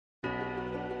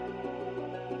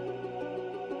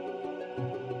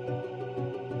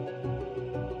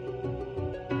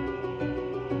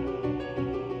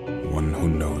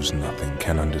knows nothing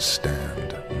can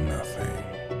understand nothing.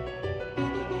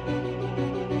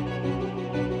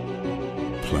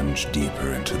 Plunge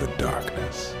deeper into the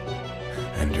darkness,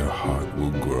 and your heart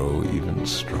will grow even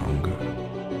stronger.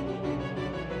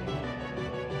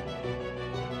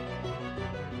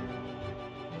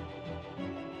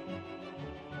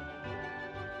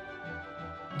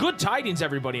 Good tidings,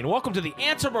 everybody, and welcome to the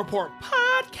Answer Report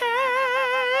podcast.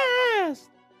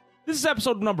 This is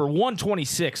episode number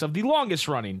 126 of the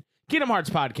longest-running Kingdom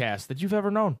Hearts podcast that you've ever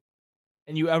known,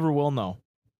 and you ever will know.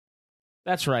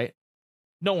 That's right.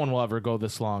 No one will ever go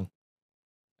this long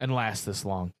and last this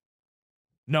long.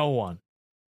 No one.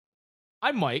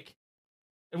 I'm Mike,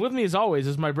 and with me, as always,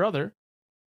 is my brother,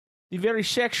 the very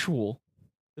sexual,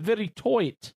 the very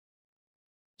toit,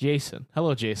 Jason.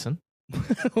 Hello, Jason.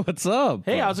 What's up?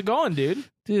 Hey, how's it going, dude?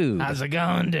 Dude. How's it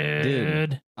going,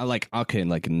 dude? I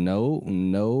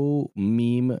no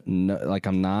meme, no, like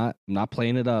I'm not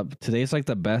playing it up. Today's like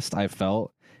the best I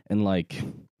felt in like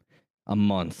a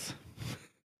month.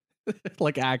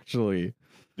 Like actually.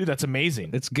 Dude, that's amazing.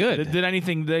 It's good. Did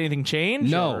anything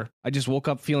change? No. Or? I just woke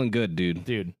up feeling good, dude.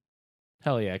 Dude.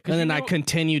 Hell yeah. And then I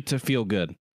continued to feel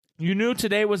good. You knew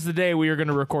today was the day we were going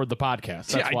to record the podcast.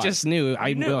 That's I why. just knew.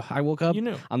 I woke up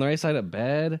on the right side of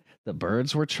bed. The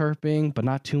birds were chirping, but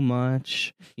not too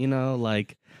much. You know,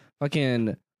 like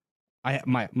fucking.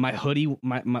 My hoodie.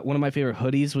 My one of my favorite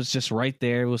hoodies was just right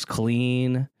there. It was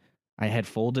clean. I had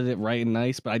folded it right and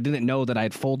nice, but I didn't know that I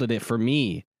had folded it for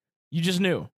me. You just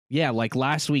knew. Yeah, like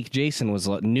last week, Jason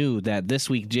knew that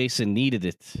this week Jason needed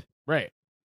it. Right.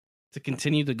 To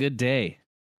continue the good day.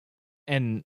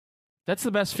 And that's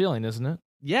the best feeling, isn't it?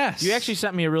 Yes. You actually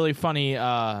sent me a really funny,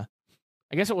 I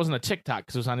guess it wasn't a TikTok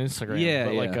because it was on Instagram. Yeah,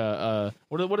 but like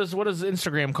what is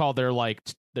Instagram called?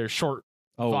 Their short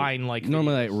Vine like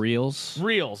normally videos. like reels.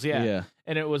 Reels, yeah. Yeah.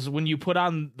 And it was when you put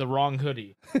on the wrong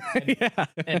hoodie.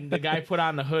 And the guy put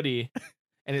on the hoodie.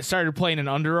 And it started playing an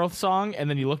Under Oath song, and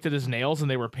then you looked at his nails, and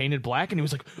they were painted black, and he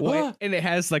was like, "What?" And it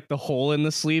has like the hole in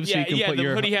the sleeve, so you can put the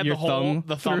your hoodie had your the hole,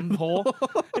 the thumb hole,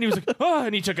 and he was like, "Oh!"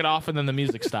 And he took it off, and then the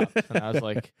music stopped, and I was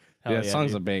like, "Hell yeah,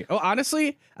 song's dude. a bang." Oh,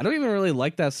 honestly, I don't even really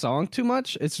like that song too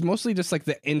much. It's mostly just like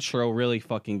the intro really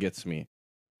fucking gets me.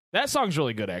 That song's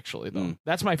really good, actually. Though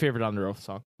that's my favorite Under Oath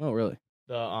song. Oh, really?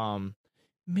 The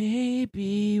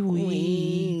maybe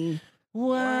we,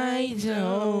 why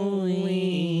don't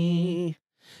we?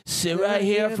 Sit right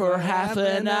here for half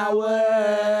an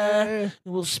hour.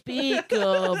 We'll speak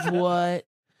of what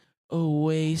a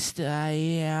waste I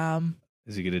am.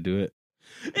 Is he gonna do it?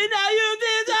 And now you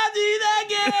did that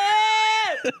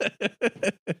again.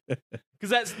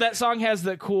 Because that song has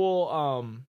that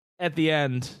cool at the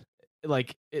end,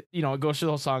 like it goes through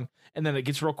the whole song, and then it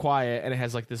gets real quiet, and it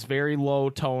has like this very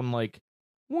low tone, like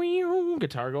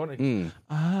guitar going.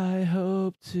 I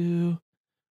hope to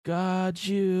God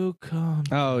you come.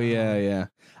 Oh yeah.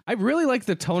 I really like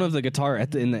the tone of the guitar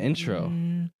in the intro.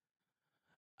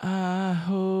 I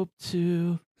hope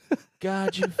to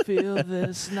God you feel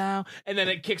this now, and then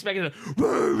it kicks back into,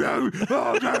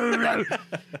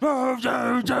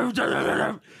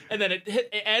 and then it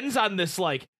ends on this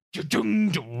like,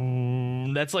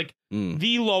 that's like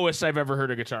the lowest I've ever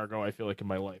heard a guitar go. I feel like in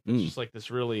my life, it's just like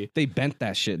this really. They bent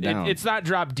that shit down. It's not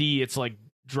drop D. It's like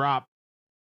drop.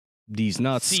 These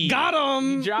nuts. C. Got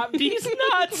him! Drop D's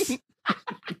nuts!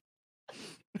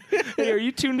 Hey, are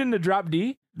you tuned into Drop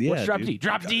D? Yeah, what's Drop dude. D?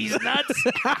 Drop D's nuts!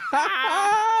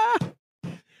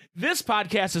 This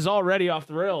podcast is already off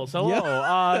the rails. Hello.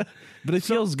 Yeah. But it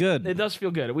feels good. It does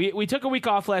feel good. We took a week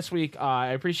off last week.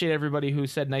 I appreciate everybody who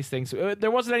said nice things.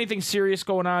 There wasn't anything serious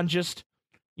going on. Just,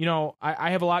 I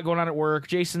have a lot going on at work.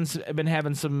 Jason's been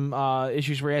having some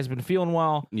issues where he hasn't been feeling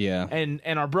well. Yeah. And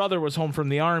our brother was home from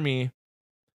the Army.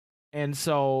 And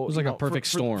so it was like a perfect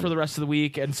storm for the rest of the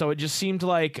week. And so it just seemed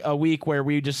like a week where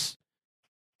we just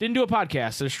didn't do a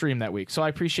podcast or a stream that week. So I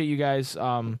appreciate you guys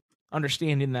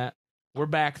understanding that. We're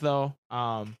back, though.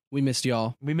 We missed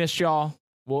y'all.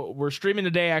 We're streaming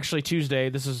today, actually, Tuesday.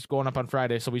 This is going up on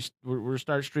Friday. So we're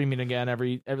start streaming again at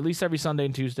least every Sunday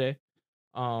and Tuesday.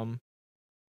 But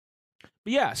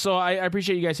yeah, so I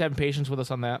appreciate you guys having patience with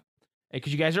us on that.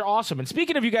 Because you guys are awesome. And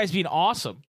speaking of you guys being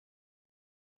awesome,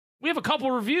 we have a couple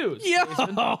reviews. Yo!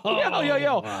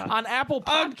 On Apple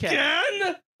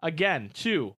Podcasts. Again,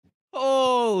 2.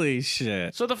 Holy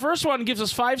shit. So the first one gives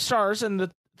us 5 stars, and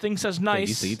the thing says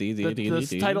nice.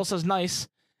 The title says nice,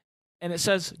 and it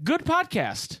says good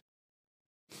podcast.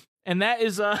 And that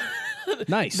is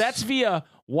nice. That's via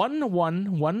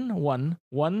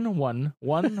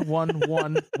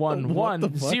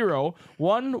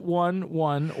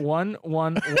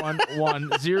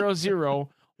 111111111101111111100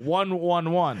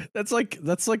 111. That's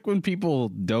like when people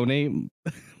donate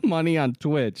money on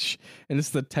Twitch, and it's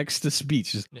the text to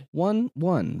speech, just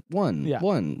 111 Yeah.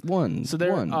 111. So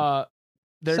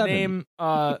their 7. name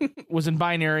was in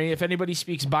binary. If anybody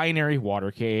speaks binary,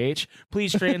 water KH,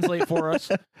 please translate for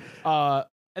us.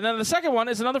 And then the second one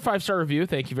is another 5-star review.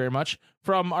 Thank you very much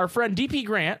from our friend DP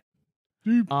Grant.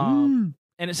 And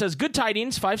it says, "Good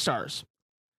tidings, 5 stars.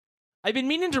 I've been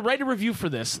meaning to write a review for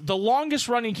this, the longest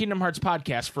running Kingdom Hearts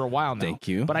podcast for a while now. Thank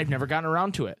you. But I've never gotten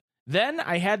around to it. Then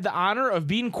I had the honor of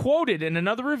being quoted in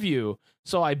another review,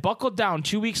 so I buckled down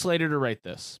 2 weeks later to write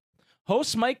this.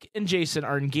 Hosts Mike and Jason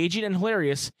are engaging and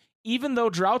hilarious, even though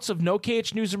droughts of no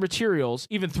KH news or materials,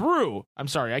 droughts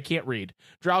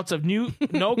of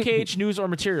no KH news or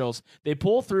materials, they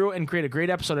pull through and create a great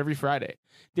episode every Friday.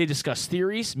 They discuss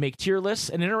theories, make tier lists,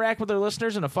 and interact with their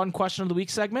listeners in a fun question of the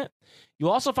week segment. You'll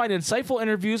also find insightful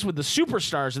interviews with the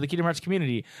superstars of the Kingdom Hearts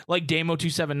community, like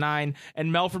Damo279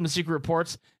 and Mel from the Secret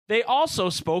Reports. They also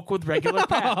spoke with regular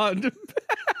Pat.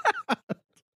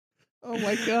 Oh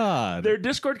my God. Their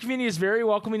Discord community is very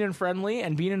welcoming and friendly,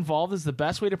 and being involved is the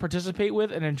best way to participate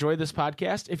with and enjoy this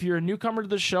podcast. If you're a newcomer to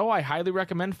the show, I highly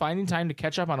recommend finding time to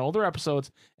catch up on older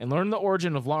episodes and learn the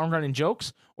origin of long-running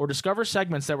jokes or discover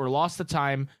segments that were lost to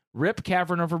time. Rip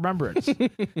Cavern of Remembrance.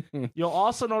 You'll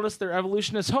also notice their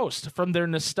evolution as host, from their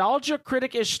nostalgia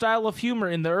critic-ish style of humor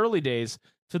in the early days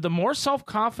to the more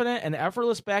self-confident and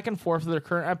effortless back and forth of their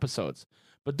current episodes.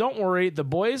 But don't worry, the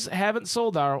boys haven't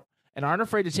sold out and aren't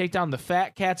afraid to take down the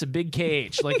fat cats of Big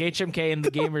KH, like HMK and the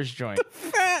Gamers Joint.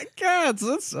 Fat cats,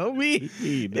 that's so mean.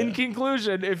 In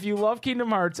conclusion, if you love Kingdom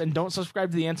Hearts and don't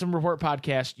subscribe to the Anthem Report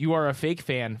podcast, you are a fake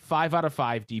fan. 5 out of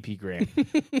 5, DP Grant.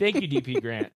 Thank you, DP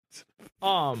Grant.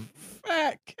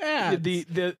 Fat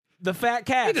cats. The fat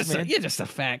cats, man. You're just a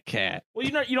fat cat. Well,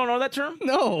 you don't know that term?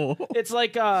 No. It's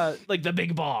like the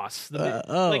big boss.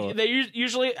 Like they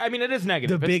usually. I mean, it is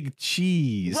negative. The big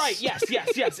cheese. Right? Yes.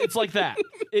 It's like that.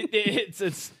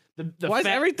 It's the.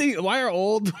 Why are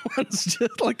old ones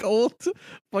just like old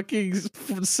fucking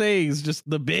sayings? Just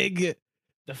the big,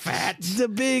 the fat, the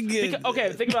big.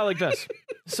 Okay, think about it like this.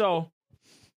 So,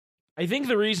 I think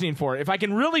the reasoning for it, if I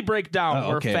can really break down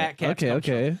where fat cats come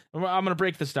from, I'm going to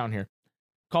break this down here.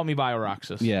 Call me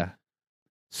BioRoxas. Yeah.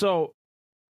 So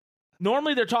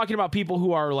normally they're talking about people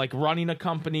who are like running a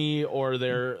company, or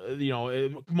they're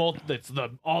it's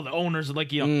all the owners,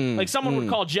 like like someone would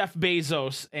call Jeff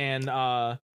Bezos and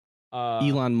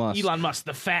Elon Musk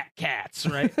the fat cats,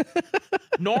 right?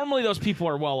 Normally those people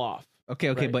are well off. Okay,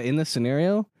 right? But in this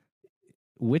scenario,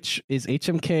 which is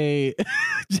HMK,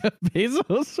 Jeff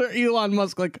Bezos, or Elon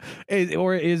Musk? Like,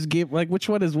 which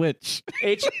one is which?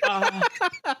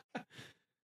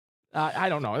 I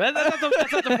don't know. That's not the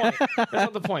point. That's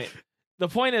not the point. The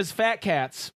point is, fat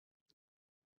cats.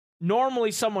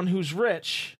 Normally, someone who's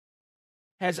rich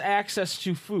has access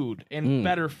to food and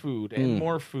better food and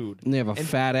more food. And they have a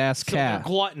fat ass cat.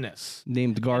 They're gluttonous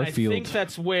named Garfield. And I think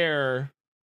that's where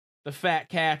the fat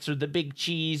cats or the big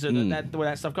cheese or where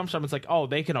that stuff comes from. It's like, oh,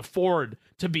 they can afford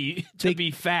to be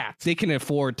fat. They can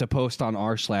afford to post on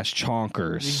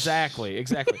r/chonkers. Exactly.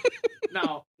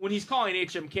 Now, when he's calling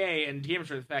HMK and Gamers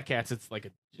for the fat cats, it's like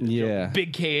a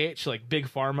big KH, like big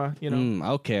pharma,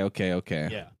 Okay.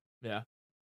 Yeah.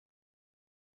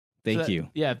 Thank you.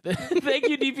 Yeah. Thank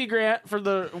you, DP Grant, for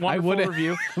the wonderful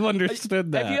review. I've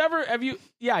understood that.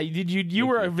 You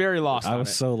were very lost. I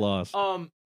was so lost.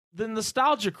 The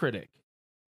Nostalgia Critic.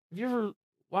 Have you ever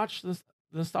watched this?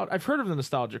 I've heard of the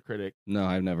Nostalgia Critic. No,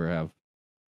 I never have.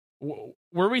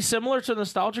 Were we similar to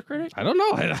Nostalgia Critic? I don't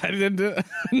know. I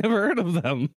never heard of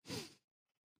them.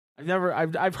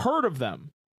 I've heard of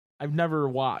them. I've never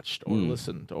watched or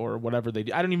listened or whatever they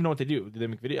do. I don't even know what they do. Do they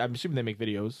make video? I'm assuming they make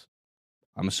videos.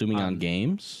 I'm assuming on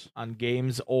games. On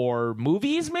games or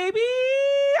movies, maybe.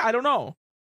 I don't know.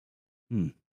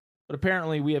 But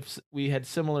apparently we had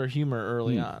similar humor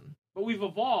early on. But we've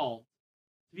evolved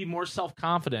to be more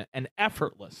self-confident and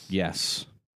effortless. Yes.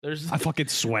 I'm fucking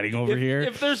sweating over here.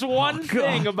 If there's one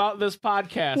thing about this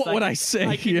podcast, what would I say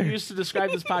I here? can use to describe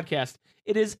this podcast,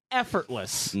 it is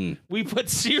effortless. We put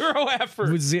zero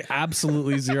effort. With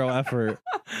absolutely zero effort.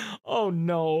 Oh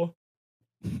no.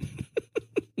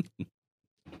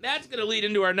 That's going to lead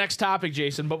into our next topic,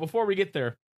 Jason. But before we get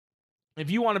there, if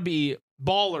you want to be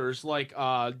ballers like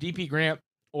DP Grant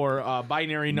or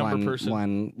binary number person,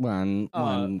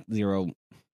 110.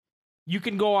 You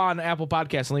can go on Apple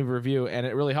Podcasts and leave a review, and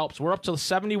it really helps. We're up to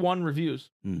 71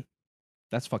 reviews.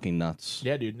 That's fucking nuts.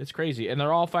 Yeah, dude, it's crazy. And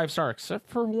they're all 5-star, except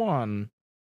for one.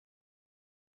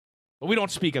 But we don't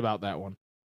speak about that one.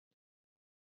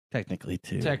 Technically,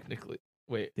 too.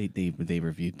 Wait. They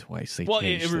reviewed twice. It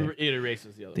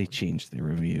erases the other. They changed the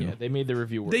review. Yeah, they made the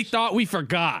review worse. They thought we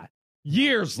forgot.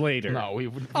 Years later. No,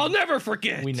 I'll never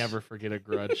forget. We never forget a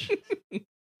grudge.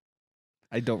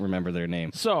 I don't remember their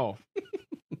name. So,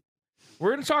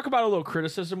 we're going to talk about a little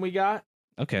criticism we got.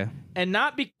 Okay. And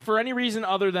not for any reason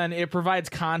other than it provides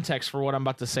context for what I'm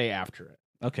about to say after it.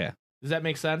 Okay. Does that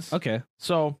make sense? Okay.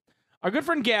 So, our good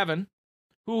friend Gavin,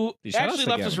 who actually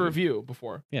left us a review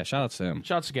before. Yeah, shout out to him.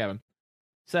 Shout out to Gavin.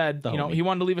 Said, he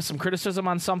wanted to leave us some criticism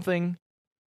on something,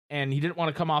 and he didn't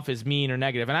want to come off as mean or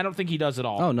negative, and I don't think he does at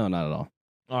all. Oh, no, not at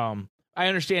all. I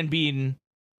understand being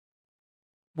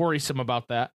worrisome about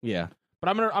that. Yeah. But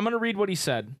I'm gonna read what he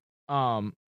said.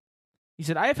 He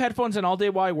said, I have headphones in all day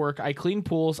while I work. I clean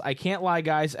pools. I can't lie,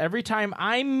 guys. Every time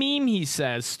I meme, he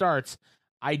says, starts,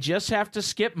 I just have to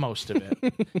skip most of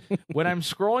it. When I'm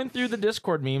scrolling through the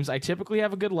Discord memes, I typically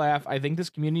have a good laugh. I think this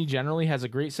community generally has a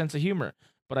great sense of humor.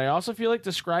 But I also feel like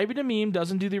describing a meme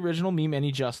doesn't do the original meme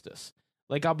any justice.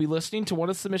 Like, I'll be listening to one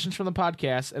of the submissions from the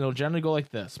podcast, and it'll generally go like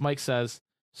this. Mike says,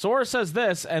 Sora says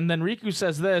this, and then Riku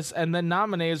says this, and then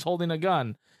Naminé is holding a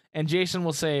gun. And Jason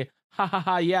will say, ha ha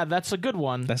ha, yeah, that's a good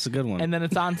one. That's a good one. And then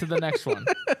it's on to the next one.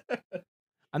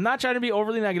 I'm not trying to be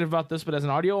overly negative about this, but as an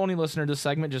audio-only listener, this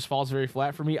segment just falls very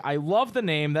flat for me. I love the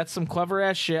name. That's some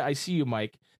clever-ass shit. I see you,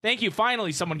 Mike. Thank you.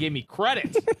 Finally, someone gave me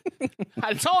credit.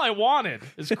 That's all I wanted,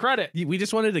 is credit. We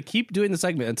just wanted to keep doing the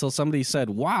segment until somebody said,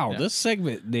 wow, this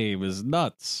segment name is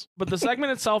nuts. But the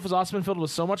segment itself is also been filled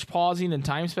with so much pausing and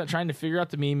time spent trying to figure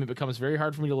out the meme, it becomes very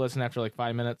hard for me to listen after like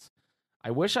 5 minutes. I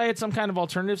wish I had some kind of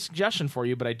alternative suggestion for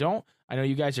you, but I don't. I know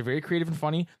you guys are very creative and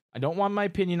funny. I don't want my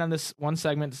opinion on this one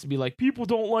segment to be like, people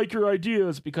don't like your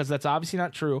ideas, because that's obviously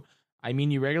not true. I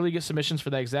mean, you regularly get submissions for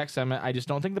that exact segment. I just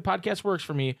don't think the podcast works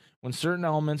for me when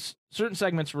certain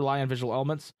segments rely on visual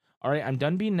elements. All right, I'm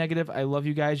done being negative. I love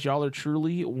you guys. Y'all are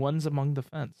truly ones among the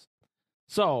fence.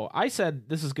 So I said,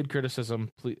 this is good criticism.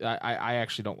 Please, I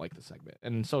actually don't like the segment.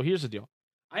 And so here's the deal.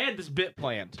 I had this bit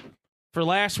planned for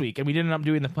last week, and we didn't end up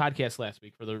doing the podcast last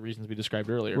week for the reasons we described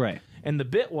earlier. Right. And the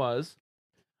bit was,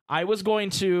 I was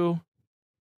going to...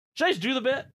 Should I just do the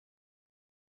bit?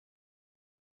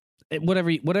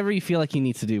 Whatever you feel like you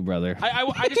need to do, brother.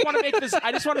 I just want to make this.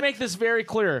 I just want to make this very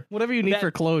clear. Whatever you need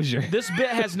for closure. This bit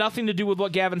has nothing to do with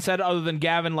what Gavin said, other than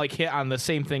Gavin hit on the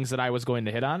same things that I was going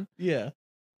to hit on. Yeah.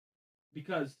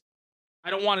 Because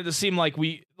I don't want it to seem like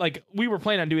we were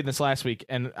planning on doing this last week,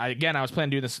 and I was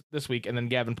planning on doing this week, and then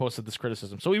Gavin posted this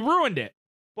criticism, so we ruined it.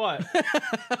 But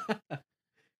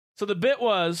so the bit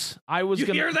was, you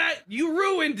hear that? You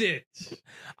ruined it.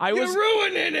 You're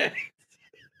ruining it.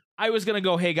 I was going to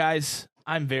go, hey, guys,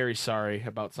 I'm very sorry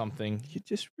about something. You're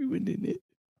just ruining it.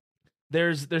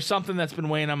 There's something that's been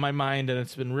weighing on my mind, and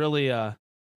it's been really,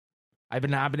 I've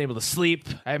not been able to sleep.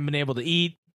 I haven't been able to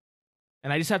eat.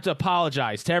 And I just have to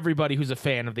apologize to everybody who's a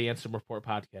fan of the Ansem Report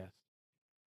podcast.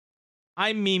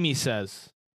 I'm Mimi Says,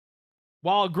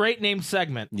 while a great named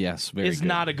segment is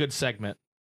not a good segment.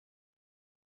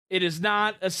 It is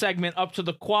not a segment up to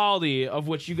the quality of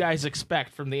which you guys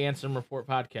expect from the Ansem Report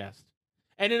podcast.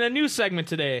 And in a new segment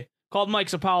today called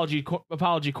Mike's Apology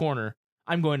Corner,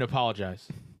 I'm going to apologize.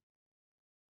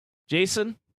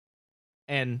 Jason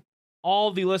and all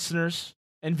the listeners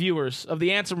and viewers of the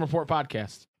Ansem Report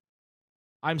podcast,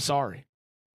 I'm sorry.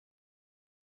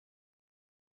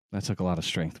 That took a lot of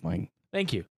strength, Mike.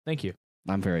 Thank you.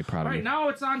 I'm very proud of you. All right, now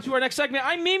it's on to our next segment.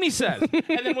 I'm Mimi Says.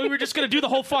 And then we were just going to do the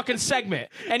whole fucking segment.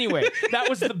 Anyway, that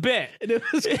was the bit. And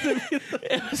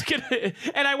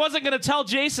and I wasn't going to tell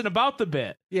Jason about the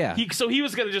bit. Yeah. So he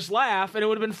was going to just laugh, and it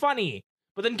would have been funny.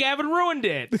 But then Gavin ruined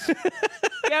it.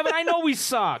 Gavin, I know we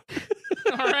suck.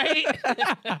 All right?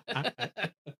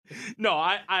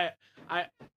 No,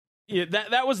 yeah,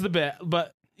 that was the bit.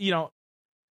 But,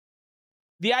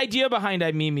 the idea behind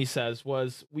I Mimi Says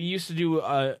was we used to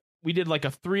do we did like a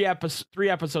three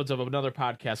episodes of another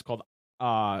podcast called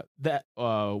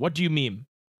What Do You Meme?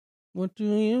 What do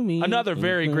you mean? Another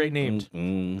very great named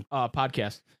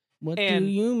podcast. What do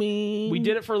you mean? We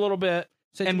did it for a little bit.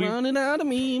 And we running out of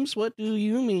memes. What do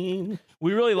you mean?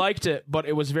 We really liked it, but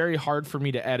it was very hard for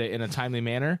me to edit in a timely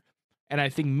manner. And I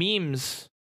think memes,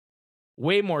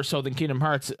 way more so than Kingdom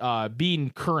Hearts,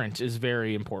 being current is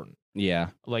very important. Yeah.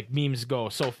 Like memes go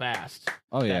so fast.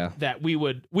 Oh yeah. That we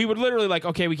would literally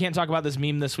okay, we can't talk about this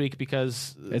meme this week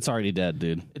because it's already dead,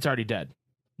 dude. It's already dead.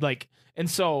 And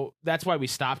so that's why we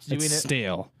stopped doing it.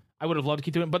 Stale. I would have loved to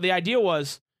keep doing it, but the idea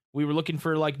was we were looking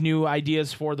for new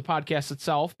ideas for the podcast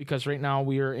itself, because right now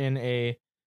we are in a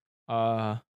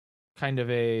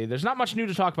there's not much new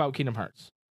to talk about with Kingdom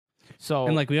Hearts. So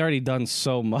and we already done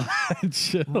so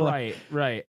much.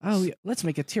 Right. Oh, let's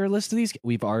make a tier list of these.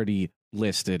 We've already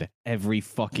listed every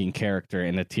fucking character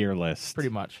in a tier list. Pretty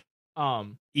much.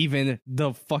 Even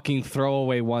the fucking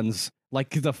throwaway ones, like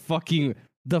the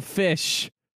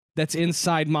fish that's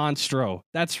inside Monstro.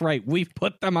 That's right. We've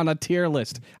put them on a tier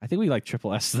list. I think we like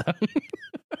triple S them.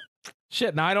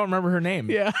 Shit, now I don't remember her name.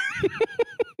 Yeah.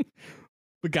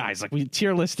 But guys, like we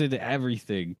tier listed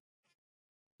everything.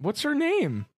 What's her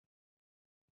name?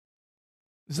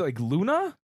 Is it like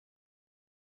Luna?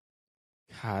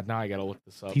 God, now I gotta look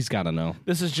this up. He's gotta know.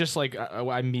 This is just like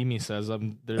Mimi says.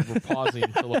 We're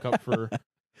pausing to look up for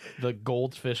the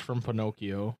goldfish from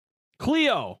Pinocchio.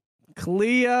 Cleo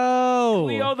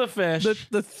the fish.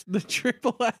 The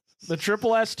triple S. The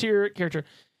triple S tier character.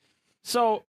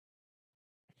 So,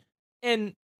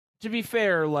 and to be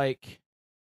fair, like,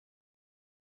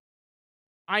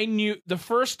 I knew the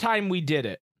first time we did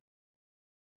it,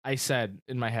 I said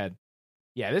in my head,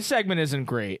 yeah, this segment isn't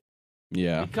great.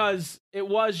 Yeah. Because it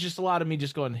was just a lot of me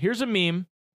just going, here's a meme.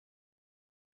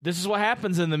 This is what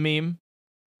happens in the meme.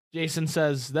 Jason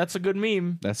says, that's a good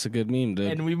meme. That's a good meme,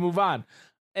 dude. And we move on.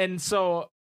 And so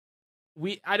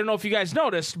I don't know if you guys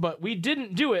noticed, but we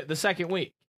didn't do it the second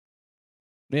week.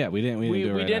 Yeah, we didn't do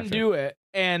it. We didn't do it.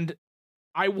 And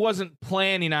I wasn't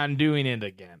planning on doing it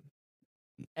again.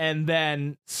 And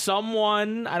then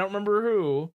someone, I don't remember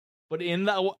who, but in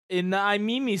the I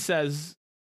Mimi Says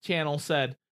channel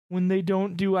said, when they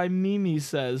don't do I Mimi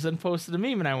Says, and posted a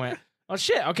meme, and I went, oh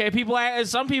shit, okay,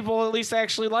 some people at least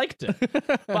actually liked it.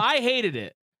 But I hated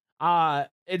it. And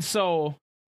so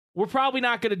we're probably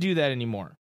not going to do that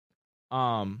anymore.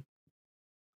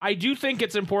 I do think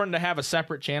it's important to have a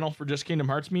separate channel for just Kingdom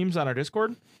Hearts memes on our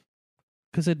Discord.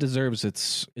 Because it deserves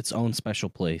its own special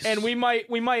place. And we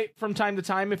might from time to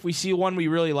time, if we see one we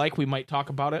really like, we might talk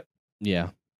about it. Yeah.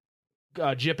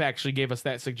 Jip actually gave us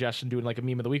that suggestion, doing like a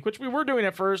meme of the week, which we were doing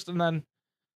at first, and then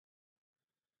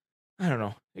I don't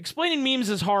know. Explaining memes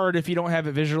is hard if you don't have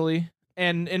it visually.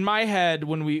 And in my head,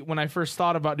 when I first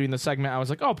thought about doing the segment, I was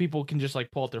like, oh, people can just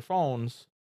like pull out their phones.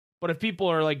 But if people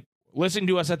are like listening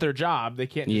to us at their job, they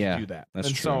can't just do that. That's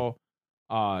and true.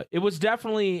 So it was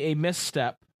definitely a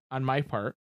misstep on my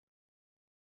part.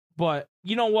 But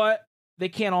you know what? They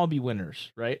can't all be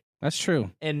winners, right? That's true.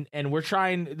 And we're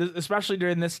trying, especially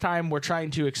during this time, we're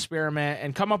trying to experiment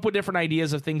and come up with different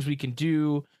ideas of things we can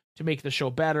do to make the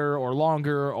show better or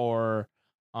longer or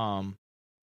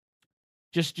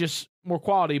just more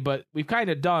quality. But we've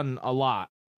kind of done a lot.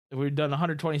 We've done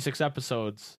 126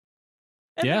 episodes.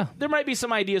 And there might be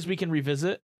some ideas we can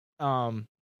revisit. And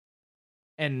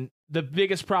the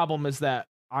biggest problem is that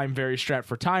I'm very strapped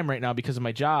for time right now because of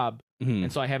my job. Mm-hmm.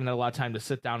 And so I haven't had a lot of time to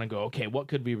sit down and go, okay, what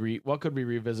could we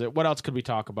revisit? What else could we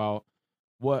talk about?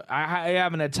 What I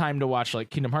haven't had time to watch like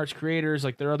Kingdom Hearts creators,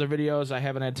 like their other videos. I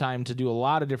haven't had time to do a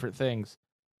lot of different things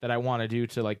that I want to do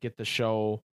to like get the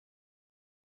show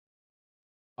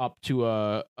up to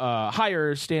a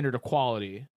higher standard of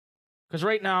quality. Because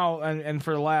right now, and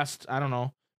for the last, I don't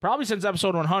know, probably since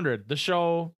episode 100, the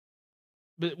show,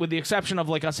 with the exception of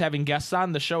like us having guests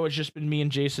on, the show has just been me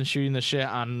and Jason shooting the shit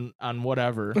on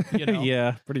whatever, you know?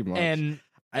 Yeah, pretty much. And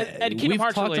Kingdom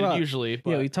Hearts related usually.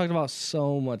 But. Yeah, we talked about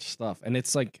so much stuff, and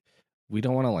it's like we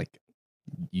don't want to like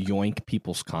yoink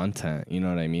people's content. You know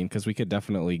what I mean? Because we could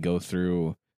definitely go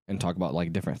through and talk about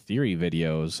like different theory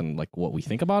videos and like what we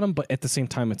think about them, but at the same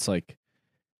time, it's like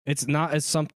it's not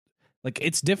as like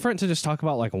it's different to just talk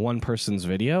about like one person's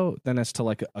video than as to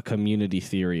like a community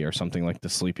theory or something like the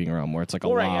Sleeping Realm, where it's like a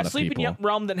lot of Sleeping people.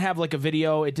 Realm didn't have like a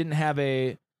video. It didn't have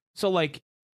so like,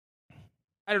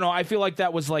 I don't know. I feel like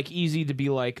that was like easy to be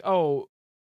like, oh,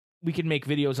 we can make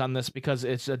videos on this because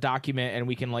it's a document and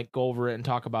we can like go over it and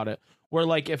talk about it. Where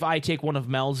like if I take one of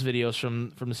Mel's videos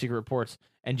from the Secret Reports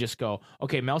and just go,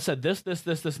 okay, Mel said this,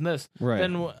 and this, right,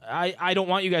 then I don't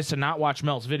want you guys to not watch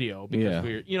Mel's video because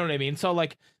you know what I mean? So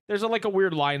like there's a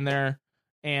weird line there.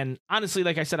 And honestly,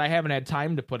 like I said, I haven't had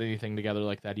time to put anything together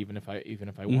like that, even if I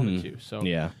wanted to. So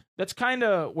yeah, that's kind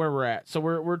of where we're at. So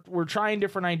we're trying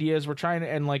different ideas. We're trying to,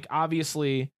 and like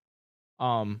obviously,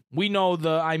 we know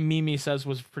the Mimi Says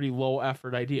was pretty low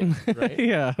effort idea, right?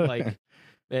 Yeah, like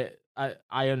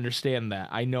I understand that.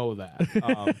 I know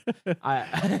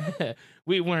that.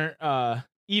 We weren't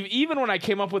even when I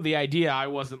came up with the idea, I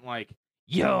wasn't like,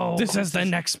 yo, this is the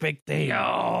next big thing.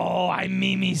 Yo,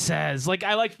 Mimi Says. Like,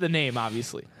 I liked the name,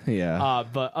 obviously. Yeah.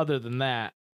 But other than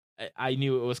that, I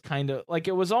knew it was kind of like,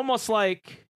 it was almost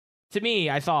like, to me,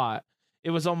 I thought it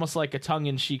was almost like a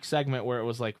tongue-in-cheek segment where it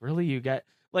was like, really, you got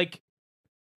like,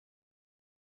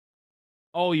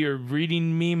 oh, you're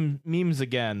reading memes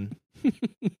again.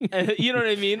 You know what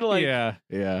I mean? Like,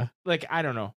 yeah. Like, I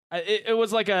don't know. It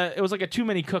was like a too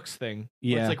many cooks thing.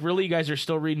 Yeah. It's like, really, you guys are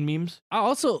still reading memes? I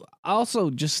also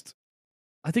just,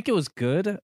 I think it was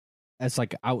good as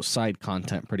like outside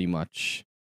content, pretty much,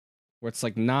 where it's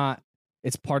like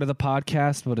it's part of the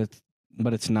podcast,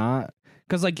 but it's not,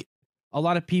 because like a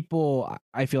lot of people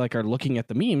I feel like are looking at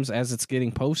the memes as it's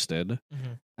getting posted,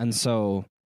 and so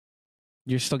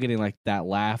you're still getting like that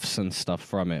laughs and stuff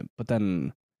from it, but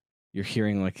then you're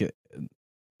hearing like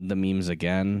the memes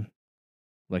again,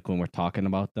 like when we're talking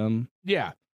about them.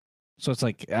 Yeah. So it's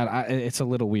like it's a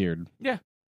little weird. Yeah.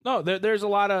 No, there's a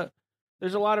lot of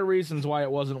reasons why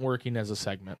it wasn't working as a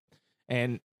segment,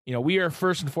 and we are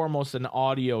first and foremost an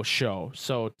audio show,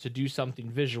 so to do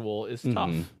something visual is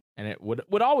tough, and it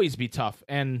would always be tough.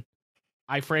 And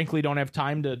I frankly don't have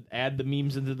time to add the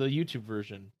memes into the YouTube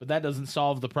version, but that doesn't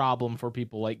solve the problem for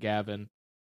people like Gavin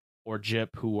or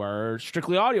Jip who are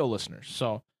strictly audio listeners.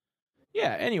 So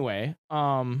yeah, anyway,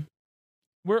 we're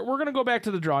gonna go back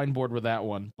to the drawing board with that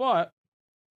one, but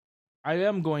I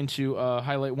am going to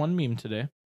highlight one meme today.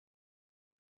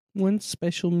 One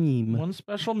special meme. One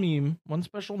special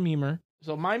memer.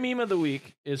 So my meme of the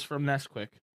week is from Nesquik,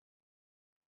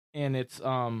 and it's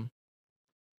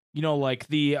like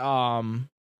the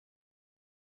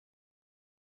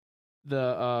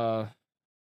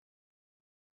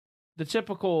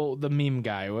typical meme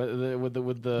guy with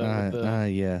the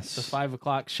yes, the 5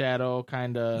 o'clock shadow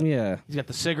kind of. Yeah, he's got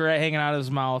the cigarette hanging out of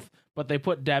his mouth, but they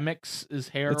put Demix's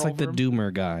hair. It's like the him.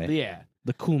 Doomer guy. Yeah,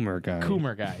 the Coomer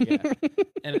guy. Yeah.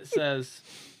 And it says,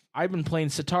 "I've been playing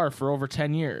sitar for over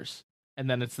 10 years." And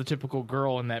then it's the typical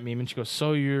girl in that meme, and she goes,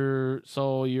 "So you're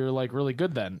like really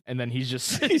good then?" And then he's just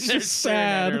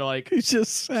sad. Like, he's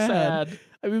just sad.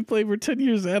 I've been playing for 10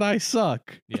 years and I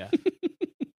suck. Yeah.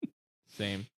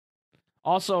 Same.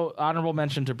 Also, honorable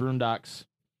mention to Broondocks,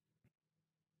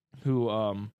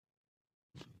 who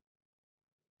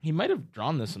he might have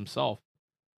drawn this himself,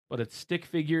 but it's stick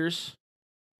figures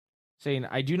saying,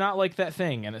 "I do not like that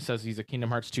thing," and it says he's a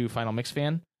Kingdom Hearts 2 Final Mix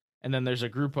fan. And then there's a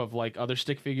group of like other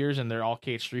stick figures, and they're all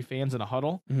KH3 fans in a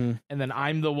huddle. And then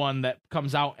I'm the one that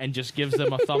comes out and just gives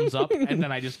them a thumbs up, and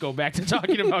then I just go back to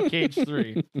talking about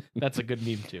KH3. That's a good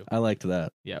meme too. I liked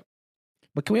that. Yep.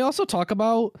 But can we also talk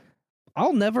about,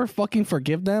 I'll never fucking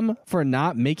forgive them for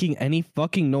not making any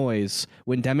fucking noise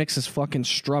when Demix is fucking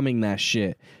strumming that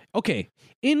shit. Okay,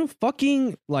 in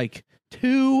fucking like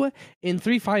 2 in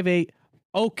 358.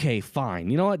 Okay, fine.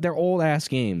 You know what? They're old ass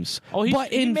games. Oh,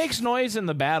 he makes noise in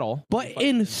the battle. But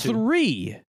in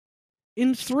 3,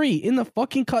 in the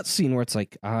fucking cutscene where it's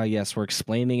like, yes, we're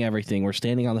explaining everything. We're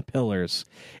standing on the pillars.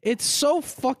 It's so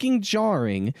fucking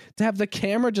jarring to have the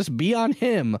camera just be on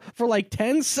him for like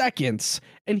 10 seconds,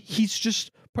 and he's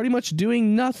just pretty much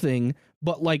doing nothing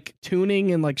but like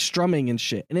tuning and like strumming and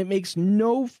shit, and it makes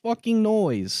no fucking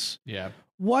noise. Yeah.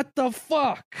 What the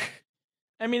fuck?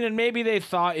 I mean, and maybe they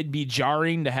thought it'd be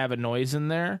jarring to have a noise in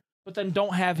there, but then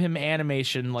don't have him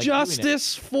animation like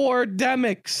Justice for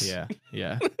Demix.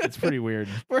 Yeah. It's pretty weird.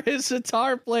 For his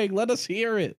sitar playing, let us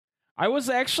hear it. I was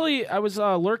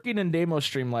lurking in Damo's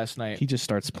stream last night. He just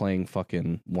starts playing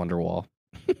fucking Wonderwall.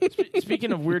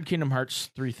 Speaking of weird Kingdom Hearts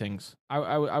 3 things,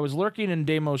 I was lurking in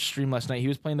Damo's stream last night. He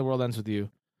was playing The World Ends With You.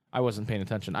 I wasn't paying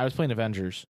attention. I was playing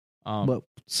Avengers. But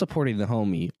supporting the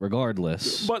homie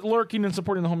regardless. But lurking and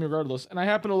supporting the homie regardless. And I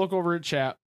happened to look over at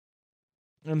chat,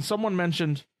 and someone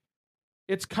mentioned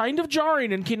it's kind of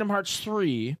jarring in Kingdom Hearts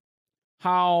 3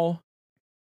 how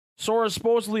Sora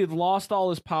supposedly had lost all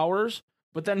his powers,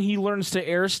 but then he learns to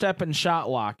air step and shot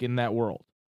lock in that world.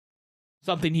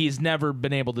 Something he's never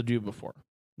been able to do before.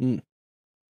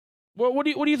 Well, what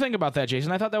do you think about that,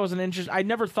 Jason? I thought that was an interesting. I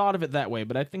never thought of it that way,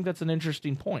 but I think that's an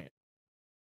interesting point.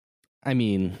 I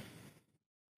mean,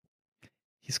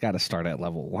 he's got to start at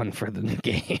level 1 for the new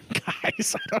game,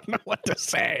 guys. I don't know what to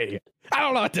say.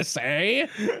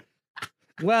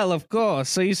 Well, of course.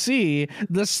 So you see,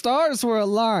 the stars were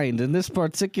aligned in this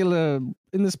particular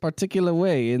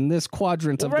way, in this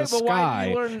quadrant of the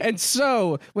sky. And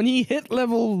so when he hit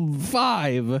level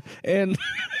 5, and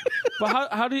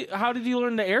but how did he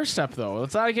learn the air step though?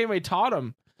 It's not like anybody taught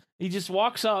him. He just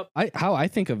walks up. How I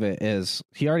think of it is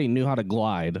he already knew how to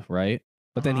glide, right?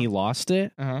 But then he lost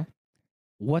it.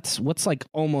 What's like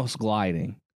almost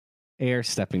gliding? Air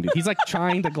stepping, dude. He's like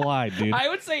trying to glide, dude. I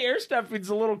would say air stepping's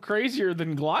a little crazier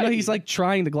than gliding. No, he's like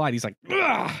trying to glide. He's like,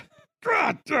 God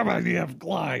damn it, you have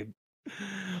glide.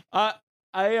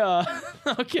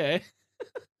 Okay.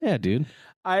 Yeah, dude.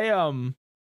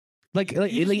 Like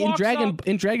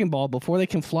in Dragon Ball, before they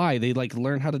can fly, they like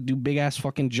learn how to do big ass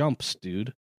fucking jumps,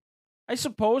 dude. I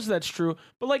suppose that's true,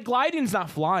 but like gliding's not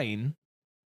flying.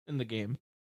 in the game.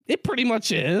 It pretty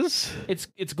much is.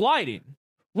 It's gliding.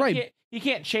 Right. He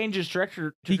can't change his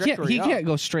trajectory. He can't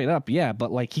go straight up, yeah,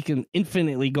 but like he can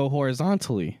infinitely go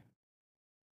horizontally.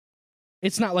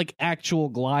 It's not like actual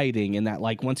gliding in that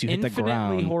like once you hit the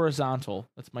ground. Infinitely horizontal.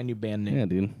 That's my new band name. Yeah,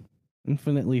 dude.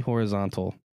 Infinitely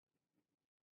horizontal.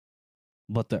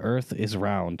 But the earth is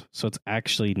round, so it's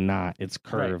actually not. It's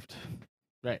curved.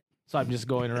 Right. So I'm just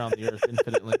going around the earth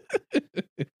infinitely.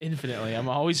 Infinitely. I'm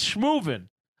always schmoving.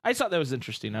 I thought that was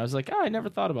interesting. I was like, I never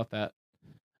thought about that.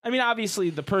 I mean, obviously,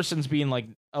 the person's being like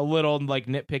a little like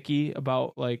nitpicky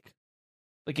about like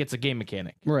it's a game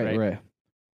mechanic, right.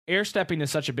 Air stepping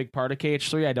is such a big part of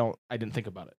KH3. I didn't think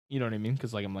about it. You know what I mean?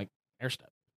 Because like I'm like air step,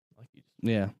 like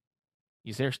you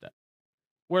use air step.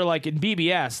 Where like in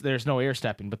BBS, there's no air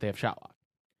stepping, but they have shot lock.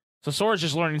 So Sora's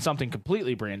just learning something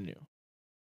completely brand new.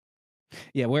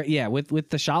 Yeah, with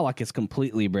the shot lock, it's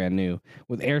completely brand new.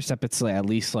 With air step, it's like, at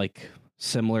least like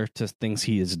similar to things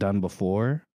he has done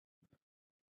before.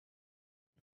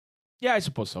 Yeah, I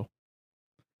suppose so.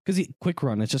 Because quick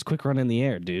run, it's just quick run in the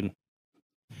air, dude.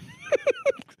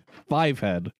 5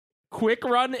 head. Quick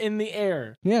run in the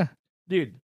air. Yeah.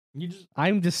 Dude, you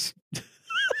just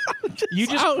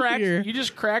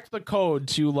cracked the code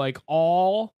to like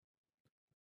all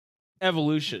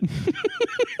evolution.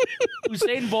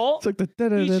 Usain Bolt, he's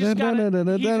just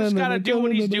gotta do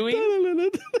what he's doing.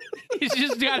 He's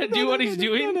just gotta do what he's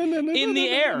doing in the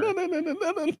air.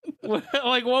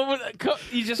 Like what would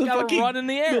he just gotta run in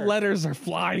the air? The letters are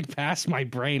flying past my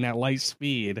brain at light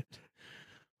speed.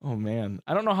 Oh man,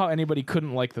 I don't know how anybody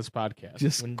couldn't like this podcast.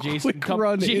 Just when Jason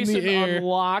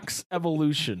unlocks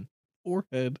evolution.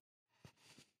 Forehead.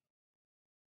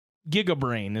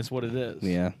 Gigabrain is what it is.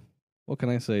 Yeah. What can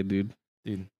I say, dude?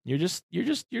 Dude, you're just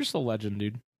a legend,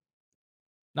 dude.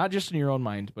 Not just in your own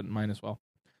mind, but in mine as well.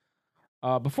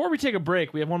 Before we take a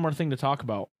break, we have one more thing to talk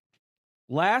about.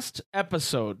 Last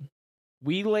episode,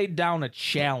 we laid down a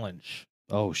challenge.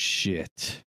 Oh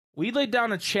shit. We laid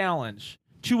down a challenge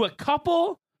to a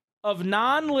couple of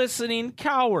non-listening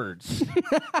cowards.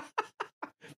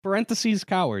 Parentheses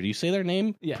coward. You say their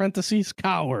name? Yeah. Parentheses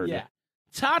coward. Yeah.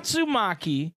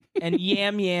 Tatsumaki and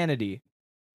Yamyanity.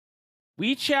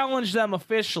 We challenged them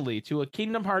officially to a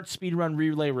Kingdom Hearts speedrun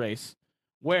relay race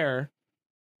where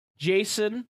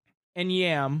Jason and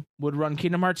Yam would run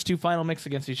Kingdom Hearts 2 Final Mix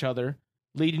against each other,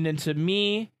 leading into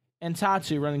me and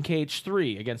Tatsu running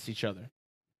KH3 against each other.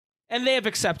 And they have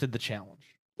accepted the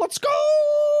challenge. Let's go!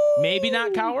 Maybe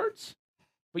not cowards,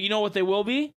 but you know what they will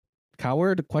be?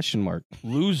 Coward? Question mark.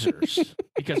 Losers,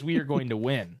 because we are going to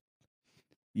win.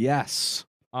 Yes.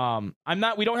 We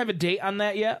don't have a date on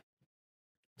that yet.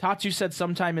 Tatsu said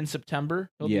sometime in September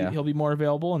he'll be more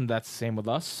available, and that's the same with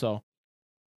us. So,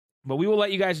 but we will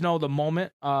let you guys know the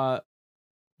moment that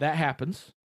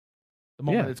happens, the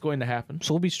moment it's going to happen.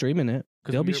 So we'll be streaming it.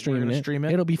 They'll be streaming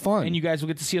it. It'll be fun, and you guys will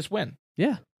get to see us win.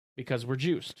 Yeah, because we're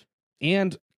juiced.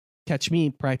 And catch me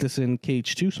practicing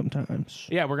KH2 sometimes.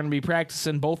 Yeah, we're gonna be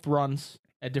practicing both runs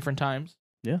at different times.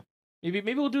 Yeah,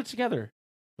 maybe we'll do it together.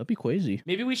 That'd be crazy.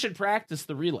 Maybe we should practice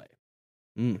the relay.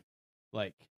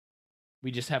 Like. We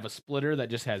just have a splitter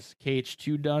that just has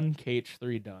KH2 done,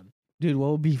 KH3 done. Dude, what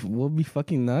would be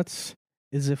fucking nuts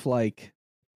is if like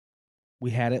we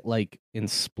had it like in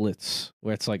splits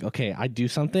where it's like, okay, I do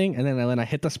something and then when I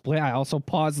hit the split, I also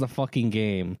pause the fucking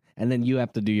game and then you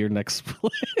have to do your next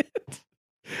split.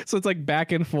 So it's like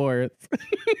back and forth.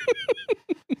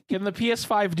 Can the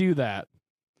PS5 do that?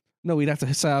 No, we'd have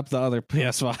to set up the other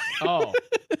PS5. Oh.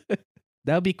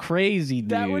 That would be crazy,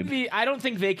 dude. That would be, I don't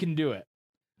think they can do it.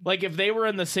 Like, if they were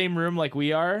in the same room like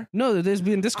we are... No, they'd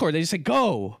be in Discord. They just say,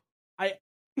 go!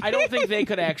 I don't think they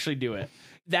could actually do it.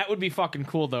 That would be fucking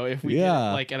cool, though, if we did,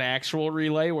 like, an actual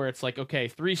relay where it's like, okay,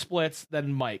 3 splits,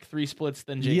 then Mike. 3 splits,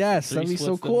 then Jason. Yes, that'd be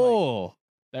so cool.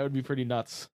 That would be pretty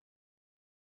nuts.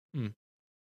 Something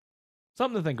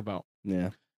to think about. Yeah.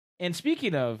 And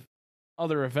speaking of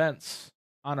other events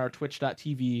on our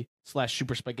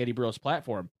twitch.tv/Super Spaghetti Bros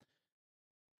platform,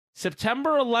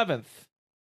 September 11th,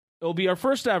 it'll be our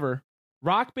first ever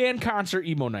rock band concert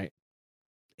emo night.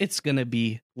 It's going to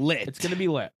be lit. It's going to be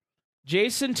lit.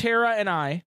 Jason, Tara, and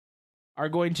I are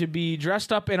going to be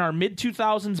dressed up in our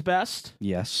mid-2000s best.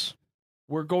 Yes.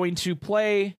 We're going to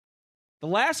play... The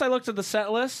last I looked at the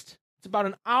set list, it's about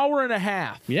an hour and a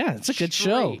half. Yeah, it's a good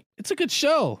show. It's a good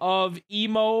show. Of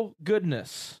emo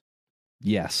goodness.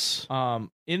 Yes.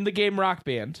 In the game Rock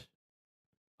Band.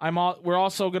 We're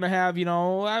also gonna have,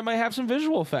 I might have some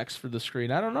visual effects for the screen.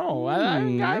 I don't know. I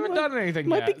haven't done anything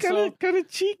yet. Might be kind of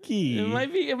cheeky.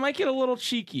 It might get a little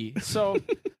cheeky. So,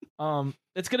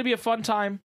 it's gonna be a fun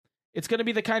time. It's going to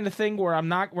be the kind of thing where we're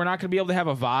not going to be able to have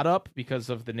a VOD up because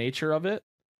of the nature of it.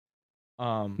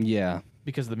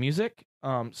 Because of the music.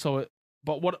 But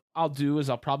what I'll do is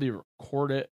I'll probably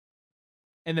record it,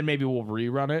 and then maybe we'll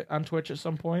rerun it on Twitch at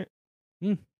some point.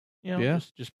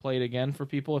 Just play it again for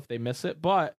people if they miss it.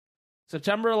 But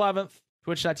September 11th,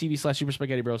 twitch.tv/Super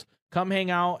Spaghetti Bros. Come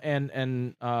hang out,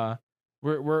 and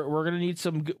we're gonna need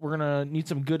some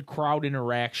good crowd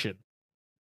interaction.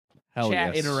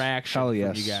 Chat interaction from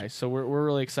you guys. So we're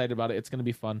really excited about it. It's gonna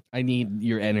be fun. I need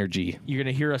your energy. You're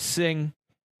gonna hear us sing,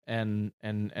 and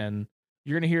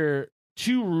you're gonna hear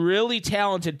two really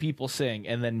talented people sing,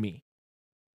 and then me.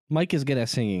 Mike is good at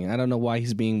singing. I don't know why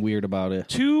he's being weird about it.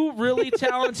 Two really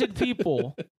talented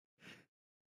people,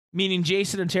 meaning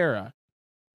Jason and Tara,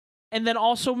 and then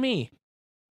also me.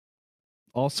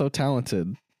 Also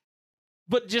talented.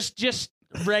 But just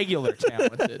regular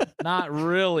talented, not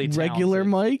really talented. Regular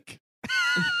Mike?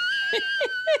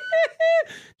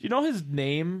 Do you know his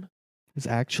name? It's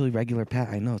actually Regular Pat.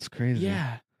 I know, it's crazy.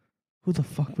 Yeah. Who the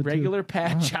fuck would Regular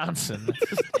Pat Johnson.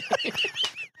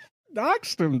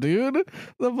 Doxed him, dude.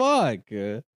 The fuck?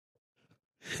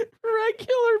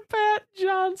 Regular Pat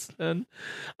Johnson.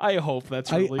 I hope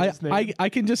that's really his name. I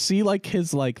can just see like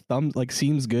his like thumb like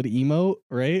seems good emote,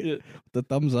 right? Yeah. The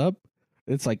thumbs up.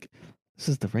 It's like, this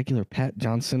is the Regular Pat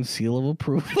Johnson seal of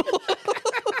approval.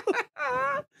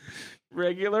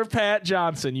 Regular Pat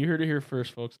Johnson. You heard it here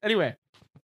first, folks. Anyway,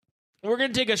 we're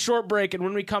going to take a short break, and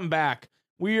when we come back,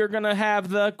 we are going to have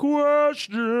the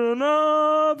question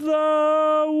of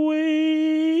the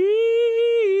week.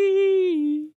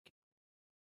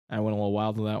 I went a little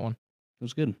wild with that one. It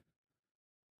was good.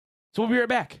 So we'll be right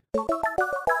back.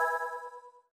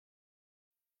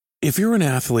 If you're an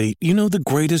athlete, you know the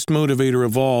greatest motivator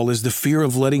of all is the fear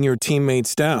of letting your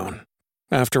teammates down.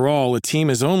 After all, a team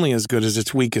is only as good as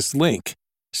its weakest link.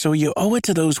 So you owe it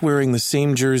to those wearing the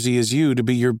same jersey as you to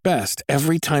be your best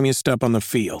every time you step on the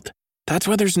field. That's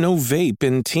why there's no vape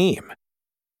in team.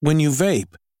 When you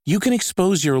vape, you can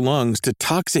expose your lungs to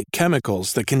toxic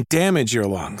chemicals that can damage your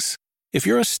lungs. If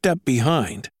you're a step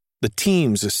behind, the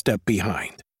team's a step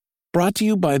behind. Brought to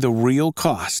you by The Real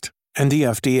Cost and the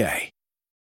FDA.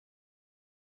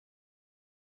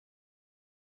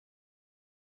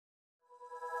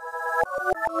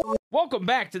 Welcome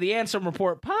back to the Ansem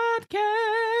Report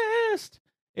podcast.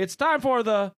 It's time for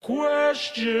the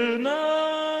question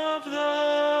of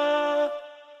the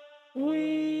week.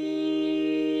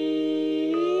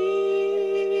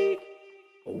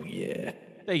 Oh, yeah.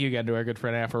 Thank you again to our good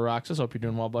friend Afro Roxas. Hope you're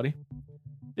doing well, buddy.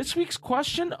 This week's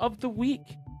question of the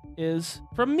week is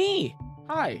from me.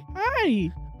 Hi.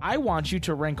 Hi. I want you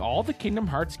to rank all the Kingdom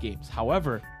Hearts games,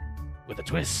 however, with a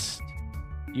twist.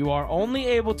 You are only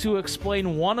able to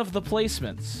explain one of the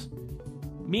placements.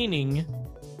 Meaning,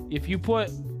 if you put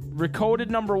Recoded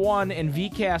number 1 and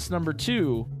VCast number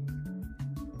 2,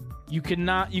 you can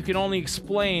only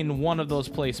explain one of those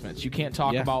placements. You can't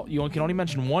talk about, you can only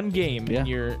mention one game in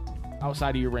your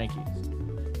outside of your rankings.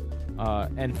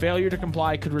 And failure to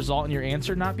comply could result in your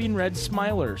answer not being read.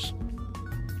 Smilers.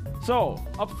 So,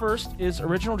 up first is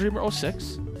Original Dreamer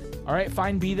 06. All right,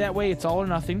 fine, be that way. It's all or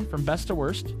nothing from best to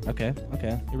worst. Okay.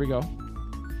 Here we go.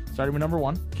 Starting with number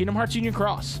 1. Kingdom Hearts Union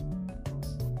Cross.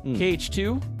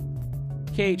 KH2.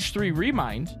 KH3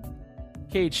 Remind.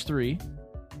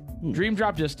 KH3. Dream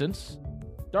Drop Distance.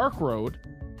 Dark Road.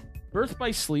 Birth by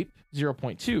Sleep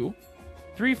 0.2.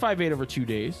 358 over 2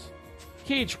 days.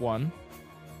 KH1.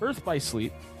 Birth by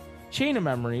Sleep. Chain of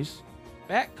Memories.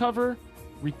 Back Cover.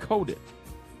 Recoded.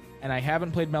 And I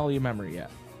haven't played Melody of Memory yet.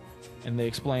 And they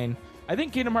explain, I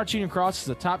think Kingdom Hearts Union Cross is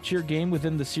a top-tier game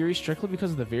within the series strictly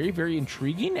because of the very, very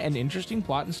intriguing and interesting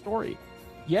plot and story.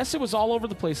 Yes, it was all over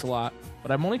the place a lot,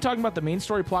 but I'm only talking about the main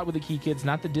story plot with the key kids,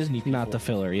 not the Disney people. Not the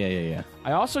filler, yeah.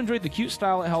 I also enjoyed the cute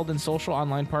style it held in social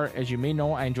online part. As you may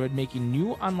know, I enjoyed making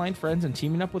new online friends and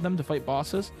teaming up with them to fight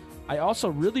bosses. I also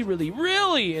really, really,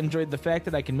 really enjoyed the fact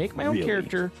that I can make my own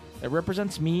character that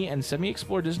represents me and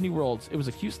semi-explore Disney worlds. It was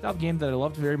a cute style game that I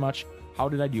loved very much. How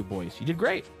did I do, boys? You did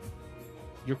great.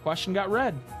 Your question got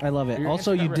read. I love it.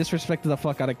 Also, you disrespected the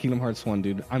fuck out of Kingdom Hearts 1,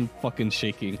 dude. I'm fucking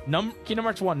shaking. Kingdom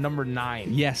Hearts 1, number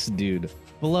 9. Yes, dude.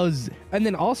 And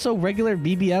then also regular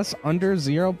BBS under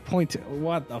 0.2.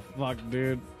 What the fuck,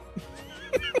 dude?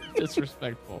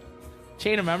 Disrespectful.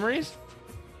 Chain of Memories?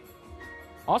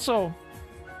 Also,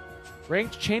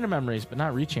 ranked Chain of Memories, but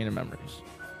not Rechain of Memories.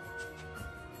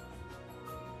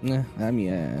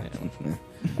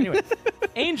 Anyway,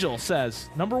 Angel says,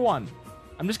 number 1.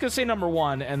 I'm just going to say number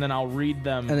 1, and then I'll read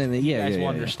them. And then, you guys will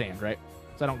understand, right?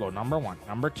 So I don't go number 1,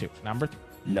 number 2, number 3.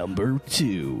 Number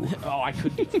 2. Oh, I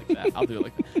could do it like that. I'll do it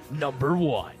like that. Number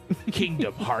 1,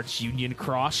 Kingdom Hearts Union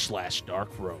Cross / Dark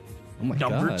Road. Oh my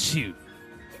Number God. 2,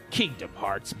 Kingdom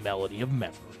Hearts Melody of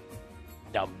Memory.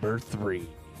 Number 3,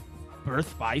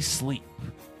 Birth by Sleep.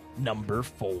 Number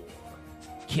 4,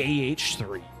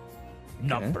 KH3.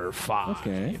 Number 5,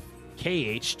 Okay.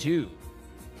 KH2.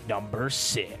 Number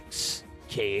 6,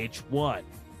 KH1.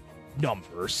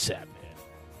 Number 7,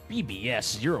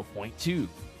 BBS 0.2.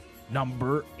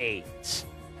 Number 8,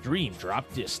 Dream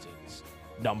Drop Distance.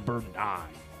 Number 9,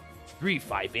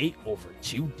 358 over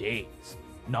 2 days.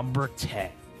 Number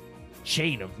 10,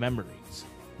 Chain of Memories.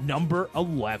 Number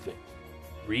 11,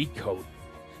 Recoded.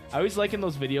 I always like in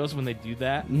those videos when they do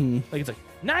that. Like it's like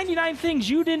 99 things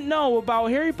you didn't know about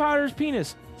Harry Potter's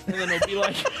penis, and then it'll be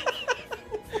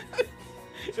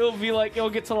like, it'll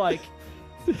get to like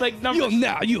number.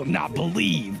 You'll not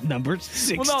believe number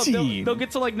 16. Well, no, they'll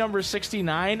get to like number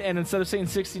 69, and instead of saying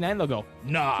 69, they'll go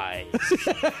nice.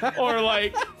 Or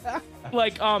like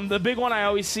the big one I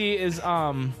always see is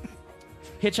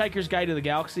Hitchhiker's Guide to the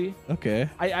Galaxy. Okay.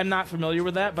 I'm not familiar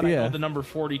with that, but I know the number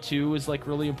 42 is like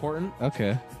really important.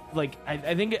 Okay. Like I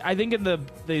think in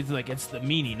it's the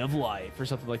meaning of life or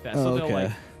something like that. So they'll like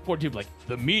 42 like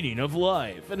the meaning of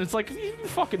life, and it's like you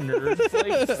fucking nerds.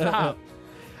 Like stop.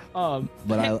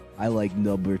 But I like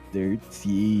number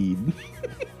 13.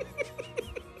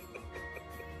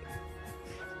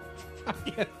 I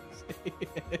can't say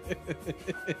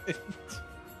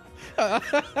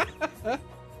it.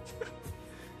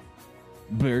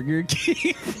 Burger King.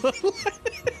 It's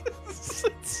so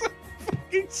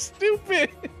fucking stupid.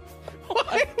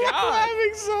 Why am I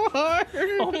laughing so hard?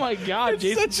 Oh my God, it's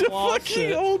Jason such a lost fucking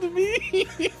it. old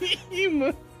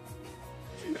meme.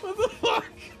 What the fuck?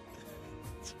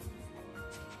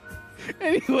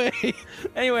 Anyway,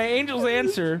 Angel's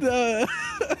answer.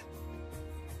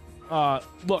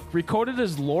 Look, Recoded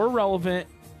is lore relevant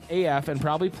AF and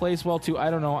probably plays well too. I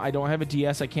don't know. I don't have a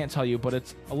DS. I can't tell you, but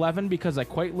it's 11 because I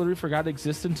quite literally forgot it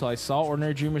existed until I saw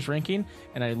Ordinary Dreamers ranking,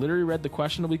 and I literally read the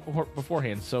question a week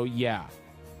beforehand. So yeah.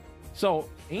 So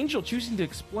Angel choosing to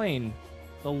explain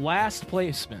the last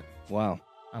placement. Wow.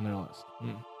 On their list.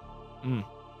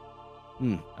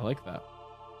 I like that.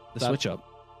 Switch up.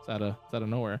 It's out of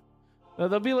nowhere.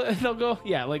 They'll go,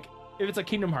 yeah, like if it's a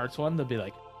Kingdom Hearts one, they'll be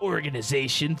like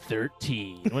Organization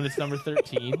 13 when it's number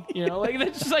 13. You know, like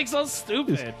that's just like so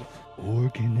stupid.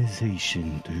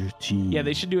 Organization 13. Yeah,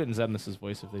 they should do it in Zemnis's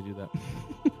voice if they do that.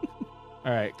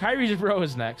 All right, Kyrie's Bro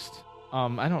is next.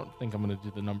 I don't think I'm gonna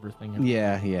do the number thing.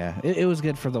 Yeah. It was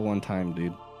good for the one time,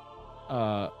 dude.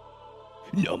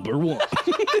 Number 1.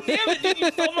 Damn it, dude,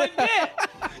 you stole my bit.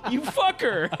 You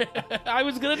fucker. I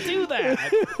was gonna do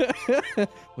that.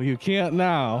 Well, you can't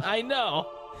now. I know.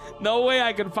 No way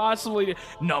I could possibly.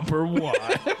 Number 1.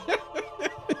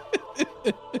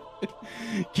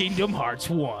 Kingdom Hearts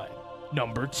 1.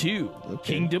 Number 2.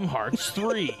 Okay. Kingdom Hearts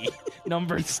 3.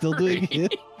 Number 3. Still doing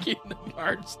it? Kingdom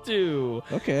Hearts 2.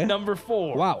 Okay. Number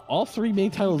 4. Wow, all 3 main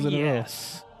titles in a row.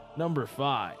 Yes. Number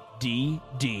 5.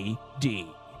 DDD.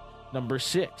 Number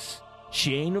 6.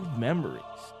 Chain of Memories.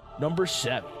 Number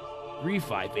 7.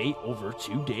 358 over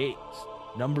 2 days.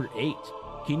 Number 8.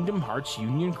 Kingdom Hearts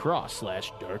Union Cross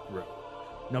 / Dark Road.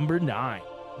 Number 9,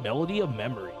 Melody of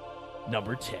Memory.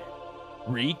 Number 10,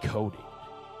 Recoded.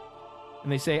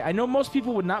 And they say, I know most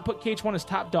people would not put KH1 as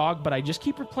top dog, but I just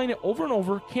keep replaying it over and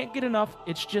over. Can't get enough.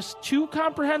 It's just too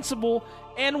comprehensible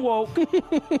and woke.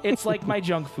 It's like my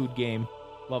junk food game.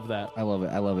 Love that. I love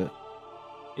it.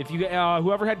 If you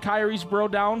whoever had Kyrie's Bro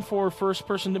down for first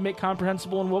person to make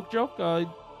comprehensible and woke joke,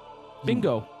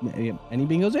 bingo. Any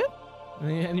bingos in?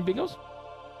 Any bingos?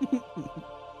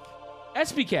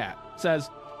 SBCat says,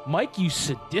 Mike, you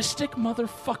sadistic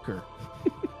motherfucker.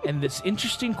 And this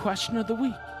interesting question of the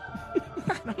week.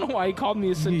 I don't know why he called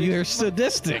me a sadistic. You're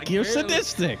sadistic. You're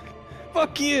sadistic.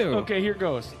 Fuck you. Okay, here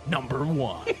goes. Number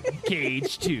 1,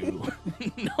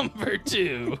 KH2. Number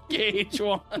 2,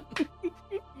 KH1.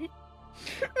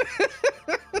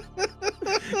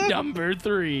 Number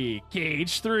 3,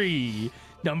 KH3.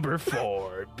 Number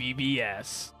 4,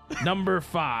 BBS. Number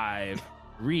 5,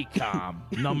 Recom.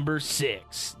 Number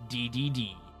 6,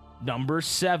 DDD. Number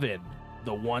 7,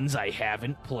 the ones I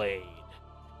haven't played.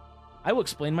 I will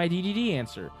explain my DDD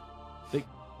answer.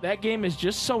 That game is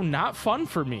just so not fun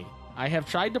for me. I have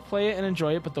tried to play it and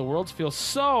enjoy it, but the worlds feel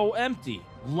so empty,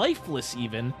 lifeless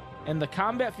even, and the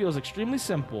combat feels extremely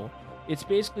simple. It's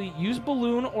basically use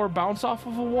balloon or bounce off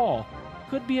of a wall.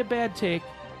 Could be a bad take.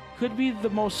 Could be the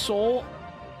most soul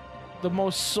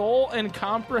and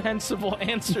comprehensible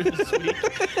answer this week.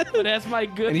 But as my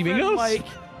good friend Mike,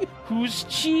 whose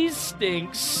cheese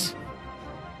stinks.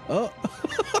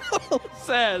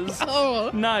 says,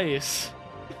 nice.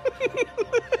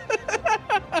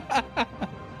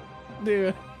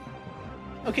 Dude.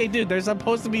 Okay, dude, they're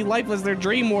supposed to be lifeless. They're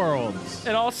dream worlds.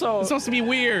 And also, it's supposed to be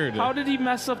weird. How did he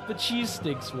mess up the cheese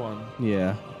stinks one?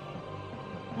 Yeah.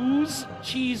 Whose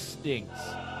cheese stinks?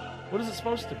 What is it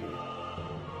supposed to be?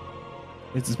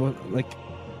 It's supposed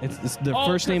it's the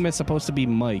first name is supposed to be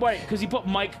Mike. Right, because he put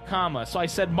Mike, comma. So I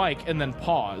said Mike and then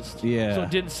paused. Yeah. So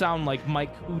it didn't sound like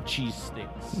Mike who cheese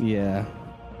stinks. Yeah.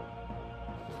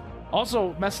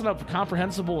 Also, messing up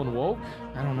comprehensible and woke.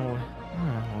 I don't know.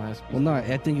 Well, no,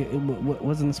 I think it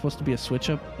wasn't supposed to be a switch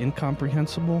up.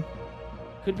 Incomprehensible.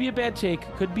 Could be a bad take.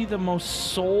 Could be the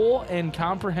most soul and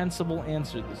comprehensible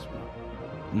answer this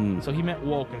week. So he meant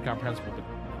woke and comprehensible, but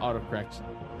autocorrect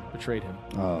betrayed him.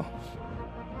 Oh,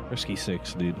 risky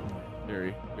 6, dude.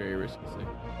 Very, very risky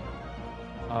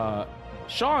 6.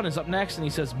 Sean is up next, and he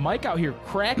says, Mike out here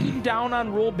cracking down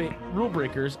on rule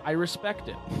breakers. I respect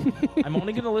it. I'm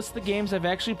only going to list the games I've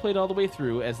actually played all the way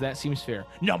through, as that seems fair.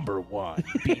 Number 1,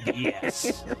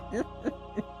 BBS.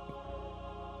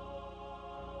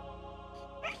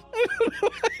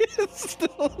 It's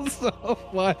still so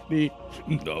funny.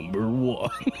 Number 1.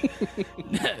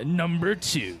 Number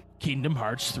 2, Kingdom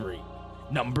Hearts 3.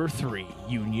 Number 3,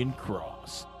 Union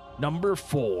Cross. Number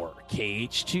 4,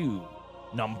 KH2.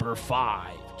 Number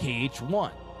 5,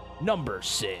 KH1. Number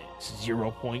 6,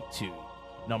 0.2.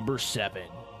 Number 7,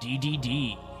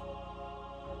 DDD.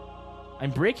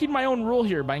 I'm breaking my own rule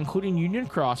here by including Union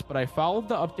Cross, but I followed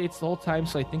the updates the whole time,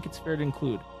 so I think it's fair to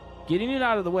include. Getting it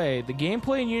out of the way, the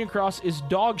gameplay in Union Cross is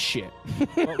dog shit.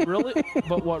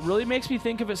 But what really makes me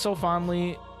think of it so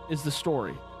fondly is the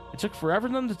story. It took forever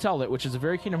for them to tell it, which is a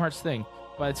very Kingdom Hearts thing.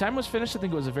 By the time it was finished, I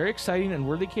think it was a very exciting and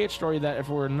worthy KH story that, if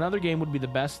it were another game, would be the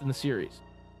best in the series.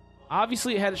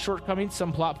 Obviously, it had its shortcomings.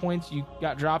 Some plot points you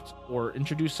got dropped or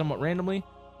introduced somewhat randomly.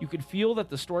 You could feel that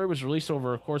the story was released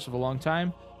over a course of a long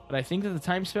time, but I think that the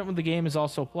time spent with the game is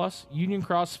also a plus. Union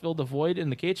Cross filled a void in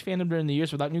the KH fandom during the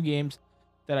years without new games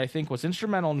that I think was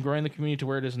instrumental in growing the community to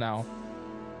where it is now.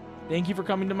 Thank you for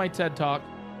coming to my TED Talk,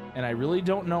 and I really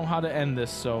don't know how to end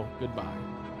this, so goodbye.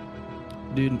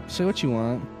 Dude, say what you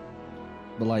want,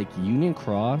 but like Union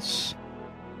Cross,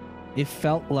 it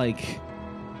felt like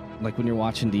when you're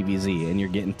watching DBZ and you're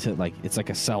getting to like, it's like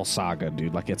a Cell saga,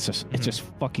 dude. Like it's just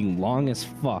fucking long as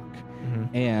fuck.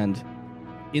 And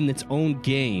in its own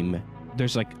game,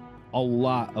 there's like a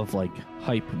lot of like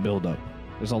hype buildup.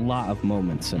 There's a lot of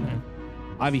moments in it.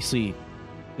 Obviously,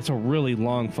 it's a really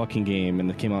long fucking game,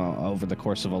 and it came out over the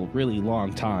course of a really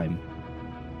long time.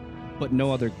 But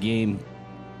no other game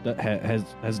that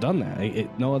has done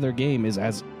that. No other game is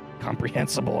as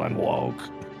comprehensible and woke.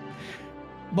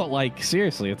 But like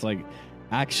seriously, it's like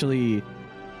actually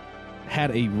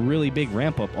had a really big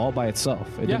ramp up all by itself.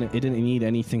 It didn't need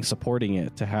anything supporting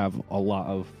it to have a lot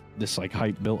of this like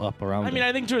hype built up around it. I mean,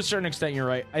 I think to a certain extent you're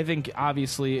right. I think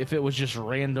obviously if it was just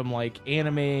random like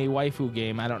anime waifu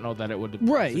game, I don't know that it would have.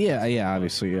 Right, yeah,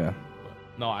 obviously, yeah. But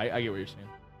no, I get what you're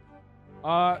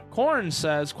saying. Corn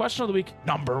says, question of the week,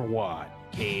 number 1,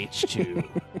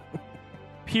 KH2.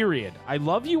 Period. I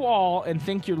love you all and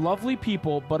think you're lovely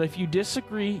people, but if you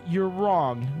disagree, you're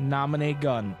wrong. Nominate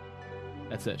Gun.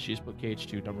 That's it. She's put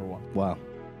KH2 number 1. Wow.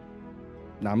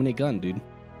 Nominate Gun, dude.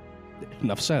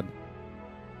 Enough said.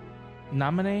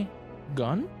 Nominate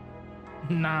Gun?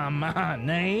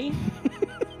 Nominate?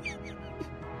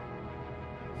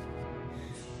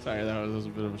 Sorry, that was a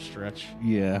bit of a stretch.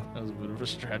 Yeah. That was a bit of a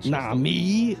stretch.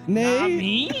 Nay?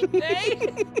 Nay?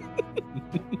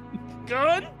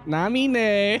 Gun? Nami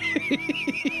nay.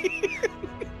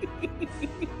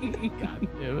 God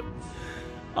damn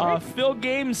it. Phil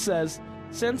Games says,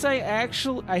 since I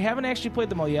haven't actually played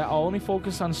them all yet, I'll only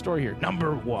focus on story here.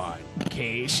 Number 1,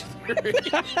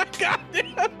 KH3. God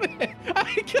damn it.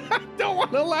 I don't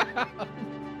want to laugh.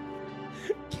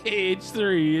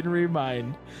 KH3 and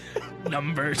remind.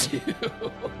 Number 2.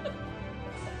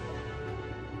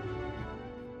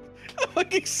 I'm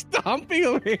fucking stomping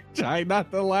over here, trying not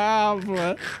to laugh.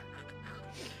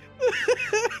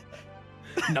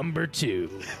 Number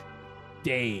 2.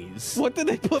 Days. What did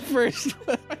they put first?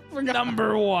 I forgot.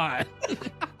 Number 1.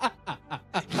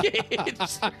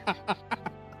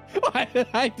 Why did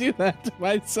I do that to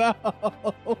myself?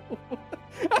 Oh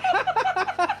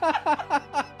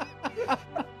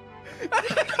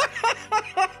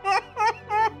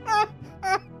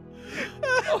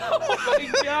my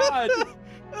god.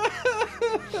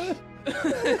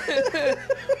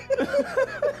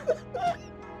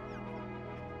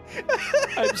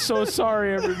 I'm so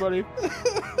sorry, everybody.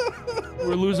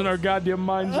 We're losing our goddamn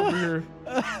minds over here.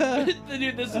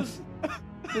 Dude, this is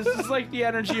This is like the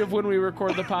energy of when we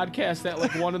record the podcast at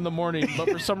like 1 a.m, but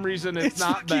for some reason it's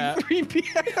not that. 3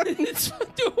 p.m.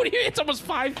 It's almost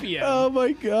 5 p.m. Oh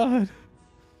my god.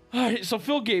 All right, so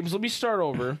Phil Games, let me start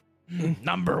over.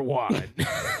 Number 1,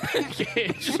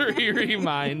 Cage 3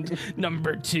 Remind.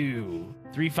 Number 2,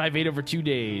 358 over 2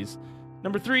 days.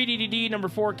 Number 3, DDD. Number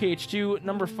 4, Cage 2.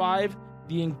 Number 5,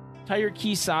 the entire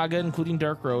Key Saga, including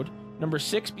Dark Road. Number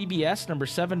 6, BBS. Number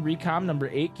 7, Recom. Number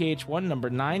 8, KH1. Number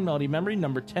 9, Melody Memory.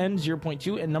 Number 10,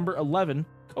 0.2. And number 11,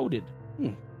 Coded.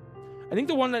 I think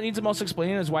the one that needs the most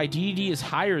explaining is why DDD is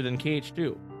higher than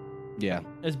KH2. Yeah.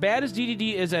 As bad as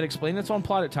DDD is at explaining its own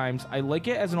plot at times, I like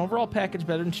it as an overall package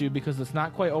better than 2 because it's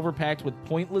not quite overpacked with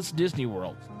pointless Disney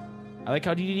worlds. I like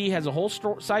how DDD has a whole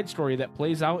side story that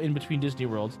plays out in between Disney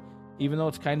worlds, even though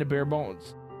it's kind of bare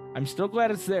bones. I'm still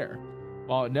glad it's there.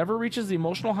 While it never reaches the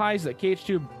emotional highs that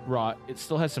KH2 brought, it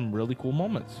still has some really cool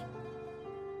moments.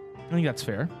 I think that's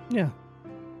fair. Yeah.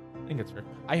 I think that's fair.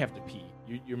 I have to pee.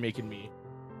 You're making me...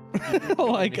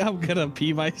 Like, I'm gonna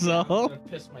pee myself. I'm gonna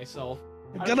piss myself.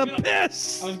 I'm gonna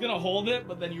piss! I was gonna hold it,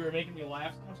 but then you were making me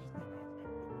laugh.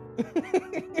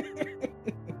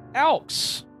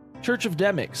 Elks, Church of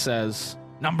Demic says,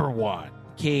 number 1,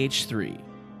 KH3.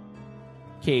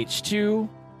 KH2,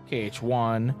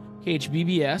 KH1,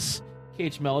 KHBBS,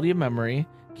 KH Melody of Memory,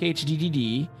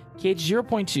 KHDDD, KH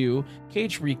 0.2,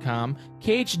 KH Recom,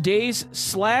 KH Days /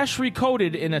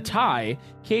 Recoded in a tie,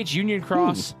 KH Union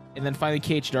Cross, and then finally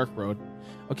KH Dark Road.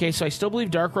 Okay, so I still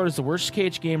believe Dark Road is the worst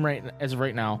KH game as of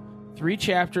right now. 3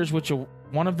 chapters, which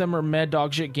one of them are mad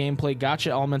dog shit gameplay, gotcha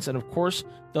elements, and of course,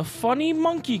 the funny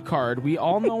monkey card we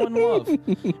all know and love.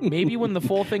 Maybe when the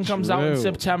full thing comes out in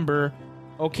September,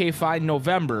 okay, fine,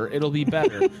 November, it'll be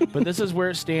better. But this is where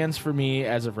it stands for me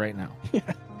as of right now. Yeah.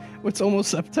 It's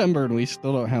almost September and we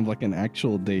still don't have like an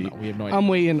actual date. No, we have no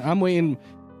idea. I'm waiting.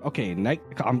 Okay,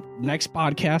 next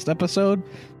podcast episode,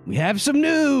 we have some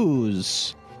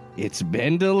news. It's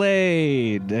been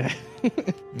delayed.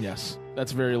 Yes,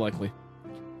 that's very likely.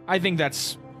 I think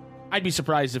I'd be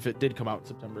surprised if it did come out in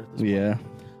September. Yeah.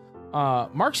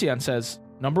 Marxion says,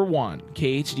 number 1,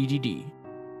 KHDDD,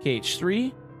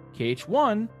 KH3,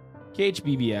 KH1,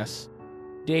 KHBBS,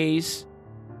 Days,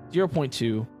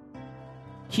 0.2,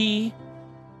 Key,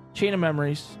 Chain of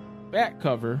Memories, Back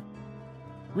Cover,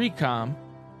 Recom,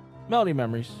 Melody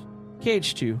Memories,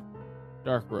 KH2,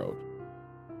 Dark Road.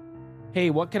 Hey,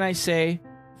 what can I say?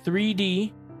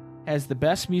 3D has the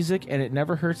best music, and it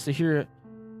never hurts to hear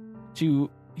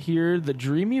the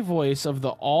dreamy voice of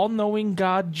the all-knowing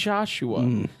God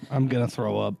Joshua. I'm gonna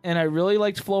throw up. And I really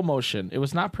liked Flow Motion. It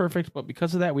was not perfect, but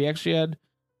because of that, we actually had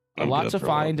a lot to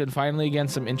find, and finally, again,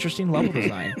 some interesting level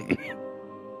design.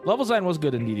 Level design was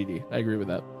good in DDD. I agree with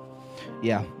that.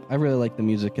 Yeah, I really like the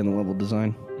music and the level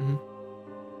design. Mm-hmm.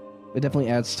 It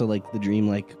definitely adds to like the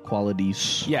dreamlike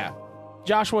qualities. Yeah.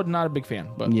 Joshua, not a big fan,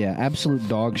 but yeah, absolute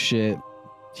dog shit.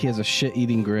 He has a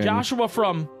shit-eating grin. Joshua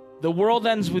from The World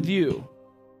Ends With You.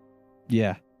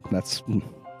 Yeah,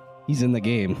 he's in the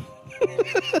game.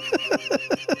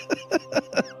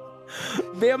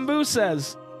 Bamboo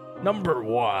says, number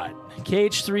 1,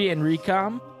 KH3 and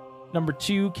Recom. Number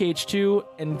 2, KH2.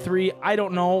 And 3, I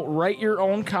don't know, write your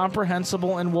own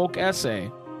comprehensible and woke essay.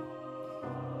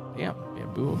 Damn,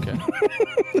 Bamboo, okay.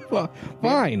 Well,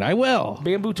 fine, I will.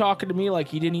 Bamboo talking to me like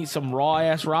he didn't eat some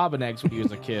raw-ass robin eggs when he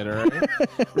was a kid, all right?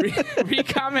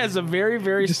 Recom has a very,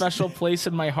 very special place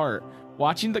in my heart.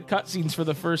 Watching the cutscenes for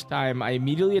the first time, I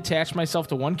immediately attached myself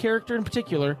to one character in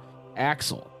particular,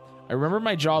 Axel. I remember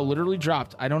my jaw literally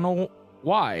dropped. I don't know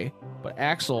why, but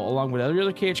Axel, along with every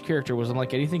other KH character, was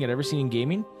unlike anything I'd ever seen in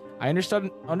gaming. I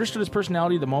understood his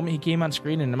personality the moment he came on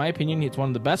screen, and in my opinion, it's one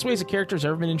of the best ways a character has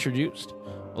ever been introduced.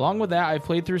 Along with that, I've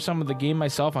played through some of the game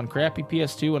myself on crappy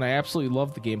PS2, and I absolutely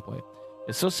love the gameplay.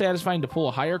 It's so satisfying to pull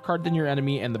a higher card than your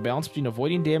enemy, and the balance between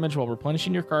avoiding damage while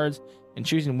replenishing your cards and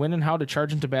choosing when and how to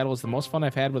charge into battle is the most fun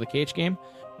I've had with a KH game.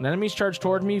 When enemies charge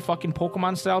toward me, fucking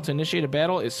Pokemon style, to initiate a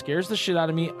battle, it scares the shit out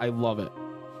of me. I love it.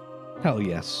 Hell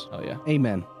yes. Hell yeah.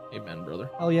 Amen. Amen, brother.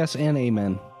 Hell yes and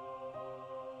amen.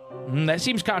 That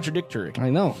seems contradictory. I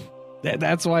know.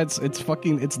 That's why it's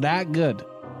that good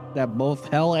that both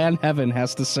hell and heaven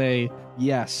has to say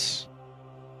yes.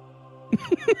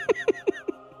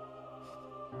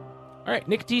 All right,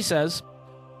 Nick D says,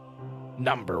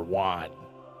 number 1,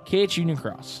 KH Union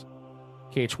Cross,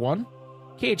 KH1,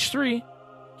 KH3,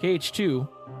 KH2,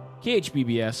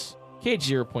 KHBBS, KH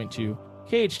 0.2,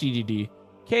 KHDDD,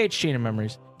 KH Chain of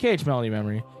Memories, KH Melody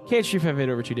Memory, KH 358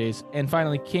 over 2 days, and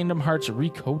finally Kingdom Hearts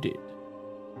Recoded.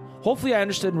 Hopefully I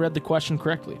understood and read the question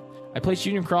correctly. I place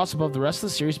Union Cross above the rest of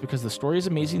the series because the story is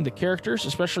amazing. The characters,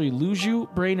 especially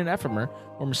Luju, Brain, and Ephemer,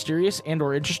 were mysterious and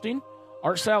or interesting.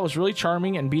 Art style is really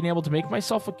charming, and being able to make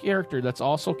myself a character that's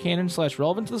also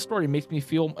canon/relevant to the story makes me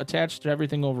feel attached to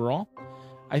everything overall.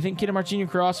 I think Kingdom Hearts Union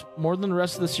Cross, more than the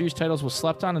rest of the series titles, was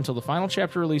slept on until the final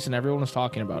chapter release and everyone was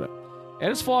talking about it. It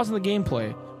has flaws in the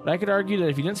gameplay, but I could argue that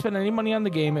if you didn't spend any money on the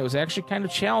game, it was actually kind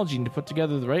of challenging to put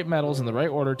together the right medals in the right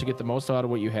order to get the most out of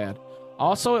what you had.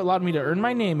 Also, it allowed me to earn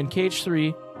my name in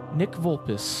KH3, Nick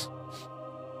Vulpes.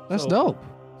 That's dope.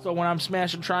 So when I'm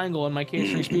smashing triangle in my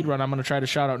KH3 speedrun, I'm going to try to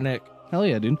shout out Nick. Hell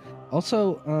yeah, dude.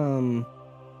 Also,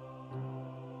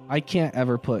 I can't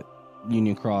ever put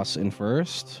Union Cross in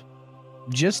first.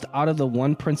 Just out of the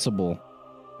one principle,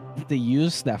 they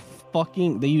use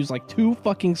like 2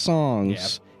 fucking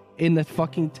songs in the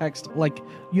fucking text. Like,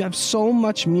 you have so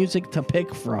much music to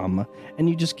pick from, and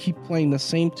you just keep playing the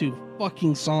same 2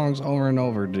 fucking songs over and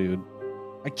over, dude.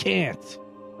 I can't.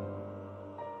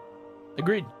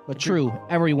 Agreed. But true,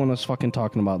 everyone was fucking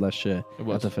talking about that shit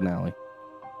at the finale.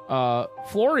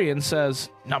 Florian says,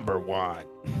 number 1,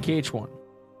 KH1.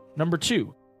 Number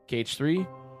 2, KH3,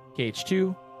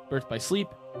 KH2, Birth by Sleep,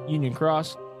 Union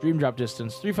Cross, Dream Drop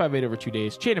Distance, 358 over 2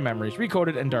 days, Chain of Memories,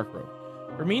 Recoded, and Dark Road.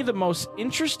 For me, the most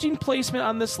interesting placement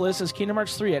on this list is Kingdom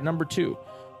Hearts 3 at number 2.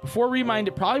 Before Remind,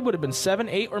 it probably would have been 7,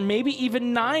 8, or maybe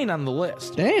even 9 on the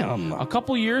list. Damn. A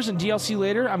couple years and DLC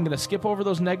later, I'm going to skip over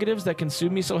those negatives that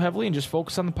consume me so heavily and just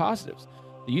focus on the positives.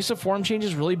 The use of form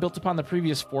changes really built upon the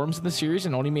previous forms in the series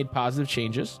and only made positive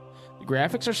changes. The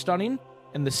graphics are stunning,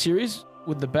 and the series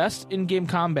with the best in-game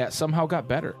combat somehow got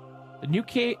better. The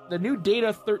new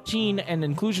Data 13 and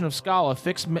inclusion of Scala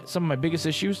fixed some of my biggest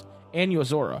issues, and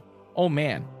Yozora. Oh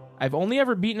man, I've only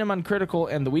ever beaten him on Critical,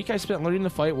 and the week I spent learning the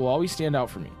fight will always stand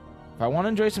out for me. If I want to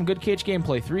enjoy some good KH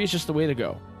gameplay, 3 is just the way to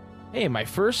go. Hey, my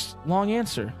first long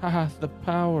answer. Haha, the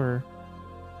power.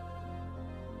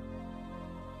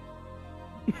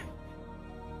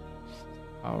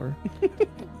 Power.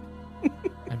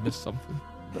 I missed something.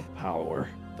 The power.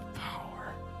 The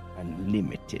power.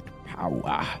 Unlimited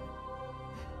power.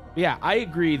 Yeah, I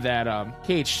agree that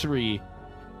KH3,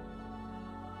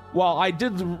 while I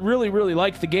did really, really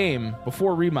like the game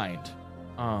before Remind,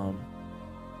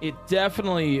 it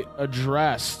definitely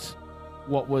addressed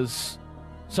what was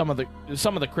some of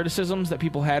the criticisms that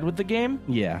people had with the game.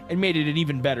 Yeah. And made it an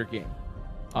even better game.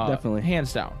 Definitely.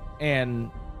 Hands down.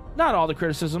 And not all the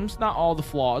criticisms, not all the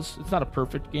flaws. It's not a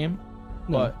perfect game.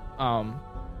 No. But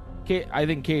I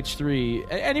think KH3,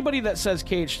 anybody that says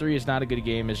KH3 is not a good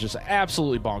game is just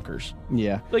absolutely bonkers.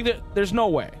 Yeah. Like, there's no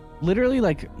way. Literally,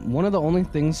 like, one of the only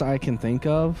things I can think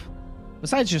of,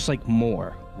 besides just, like,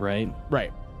 more, right?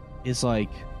 Right. Is,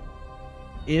 like,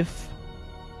 if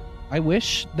I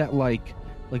wish that, like,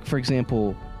 for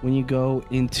example, when you go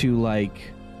into,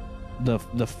 like, the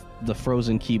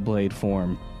frozen Keyblade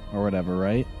form or whatever,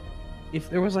 right? If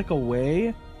there was, like, a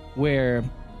way where...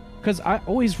 Because I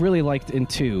always really liked in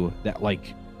 2 that,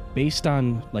 like, based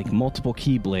on, like, multiple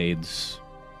Keyblades,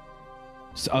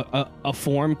 a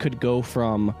form could go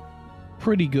from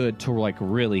pretty good to, like,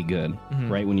 really good,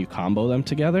 right, when you combo them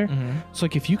together. So,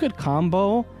 like, if you could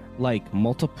combo, like,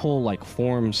 multiple, like,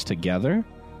 forms together,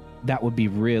 that would be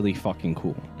really fucking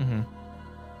cool.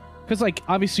 Because, like,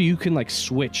 obviously you can, like,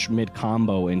 switch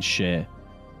mid-combo and shit,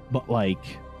 but,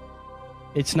 like,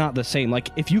 it's not the same. Like,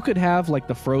 if you could have, like,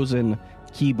 the frozen...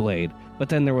 Keyblade, but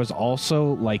then there was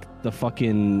also like the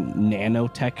fucking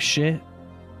nanotech shit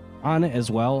on it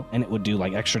as well, and it would do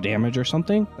like extra damage or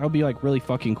something. That would be like really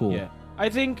fucking cool. Yeah, I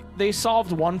think they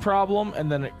solved one problem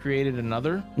and then it created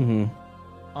another.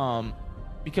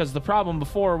 Because the problem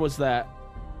before was that,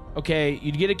 okay,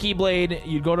 you'd get a Keyblade,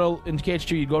 you'd go to in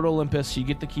KH2, you'd go to Olympus, you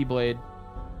get the Keyblade,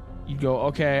 you'd go,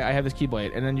 okay, I have this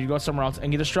Keyblade, and then you go somewhere else and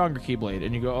get a stronger Keyblade,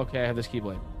 and you go, okay, I have this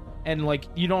Keyblade. And, like,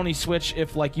 you'd only switch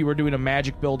if, like, you were doing a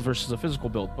magic build versus a physical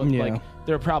build. But, like,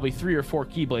 there are probably 3 or 4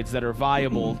 Keyblades that are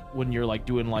viable when you're, like,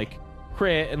 doing, like,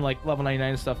 crit and, like, level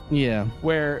 99 and stuff. Yeah.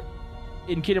 Where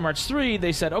in Kingdom Hearts 3,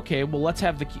 they said, okay, well, let's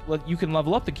have you can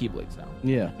level up the Keyblades now.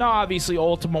 Yeah. Now, obviously,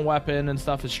 Ultimate Weapon and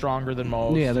stuff is stronger than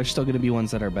most. Yeah, there's still going to be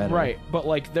ones that are better. Right. But,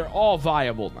 like, they're all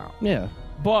viable now. Yeah.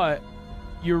 But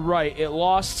you're right. It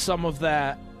lost some of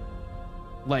that,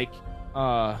 like,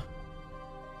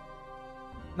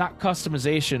 not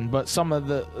customization, but some of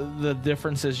the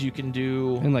differences you can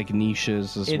do. And, like,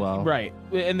 niches as well. Right.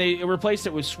 And they replaced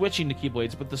it with switching to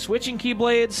Keyblades. But the switching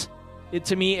Keyblades, it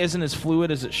to me isn't as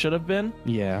fluid as it should have been.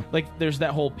 Yeah. Like, there's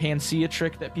that whole Panacea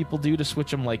trick that people do to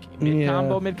switch them, like,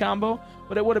 mid-combo.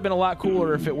 But it would have been a lot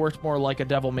cooler if it worked more like a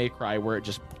Devil May Cry, where it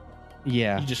just...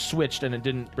 Yeah. You just switched and it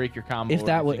didn't break your combo. If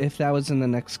that was in the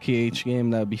next KH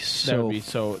game, that would be so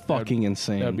fucking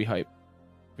insane. That would be hype.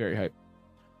 Very hype.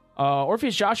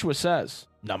 Orpheus Joshua says,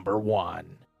 number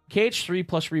 1, KH3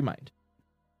 plus Remind.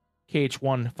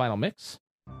 KH1 Final Mix.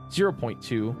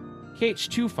 0.2.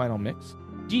 KH2 Final Mix.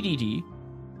 DDD.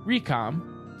 Recom.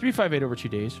 358 over 2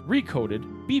 days. Recoded.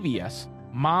 BBS.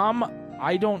 Mom,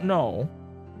 I don't know.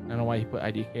 I don't know why he put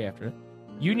IDK after it.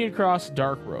 Union Cross,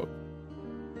 Dark Road.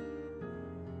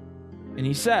 And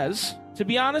he says, to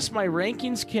be honest, my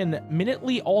rankings can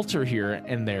minutely alter here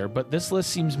and there, but this list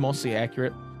seems mostly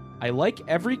accurate. I like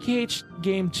every KH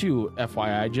game too,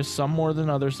 FYI, just some more than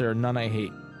others. There are none I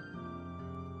hate.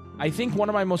 I think one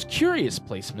of my most curious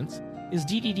placements is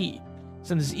DDD,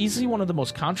 since it's easily one of the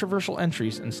most controversial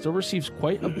entries and still receives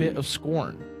quite a bit of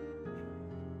scorn.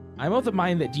 I'm of the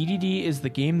mind that DDD is the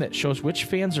game that shows which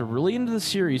fans are really into the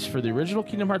series for the original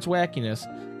Kingdom Hearts wackiness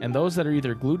and those that are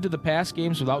either glued to the past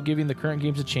games without giving the current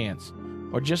games a chance,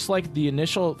 or just like the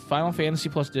initial Final Fantasy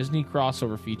plus Disney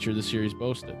crossover feature the series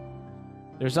boasted.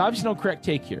 There's obviously no correct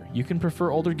take here. You can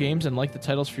prefer older games and like the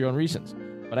titles for your own reasons,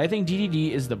 but I think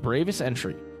DDD is the bravest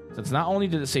entry, since not only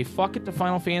did it say fuck it to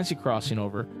Final Fantasy crossing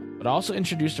over, but also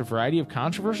introduced a variety of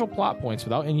controversial plot points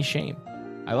without any shame.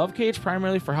 I love KH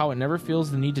primarily for how it never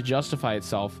feels the need to justify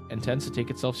itself and tends to take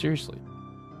itself seriously.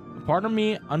 A part of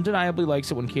me undeniably likes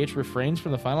it when KH refrains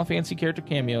from the Final Fantasy character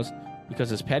cameos,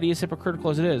 because as petty as hypocritical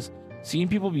as it is, seeing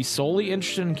people be solely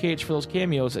interested in KH for those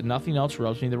cameos and nothing else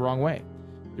rubs me the wrong way.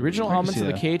 The original elements of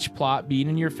the KH plot being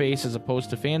in your face as opposed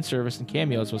to fan service and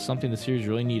cameos was something the series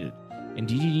really needed, and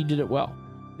DDD did it well.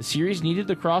 The series needed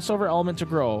the crossover element to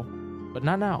grow, but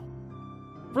not now.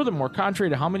 Furthermore,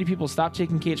 contrary to how many people stopped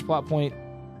taking KH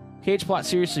plot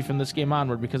seriously from this game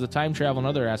onward because of time travel and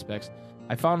other aspects,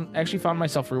 I actually found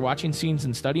myself rewatching scenes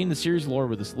and studying the series lore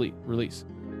with this release.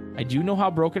 I do know how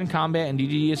broken combat and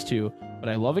DDD is too, but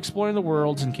I love exploring the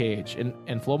worlds in KH,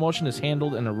 and Flow Motion is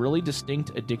handled in a really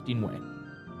distinct, addicting way.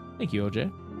 Thank you,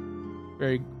 OJ.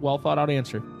 Very well thought out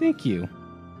answer. Thank you.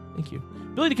 Thank you.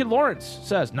 Billy the Kid Lawrence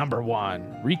says, number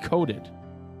 1, Recoded.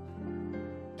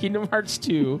 Kingdom Hearts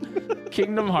 2,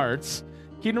 Kingdom Hearts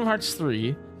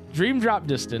 3, Dream Drop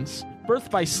Distance, Birth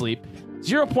by Sleep,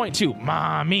 0.2,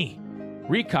 Mommy,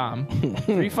 Recom,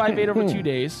 358 over 2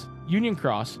 days, Union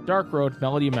Cross, Dark Road,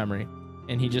 Melody of Memory.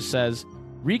 And he just says,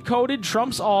 Recoded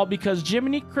trumps all because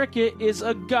Jiminy Cricket is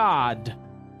a god.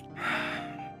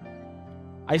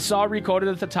 I saw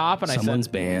Recoded at the top, and someone's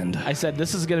banned. I said,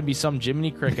 this is going to be some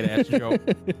Jiminy Cricket-ass joke.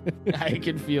 I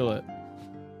can feel it.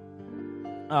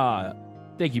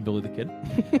 Thank you, Billy the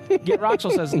Kid. Get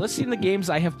Roxel says, listing the games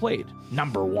I have played.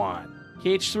 Number 1,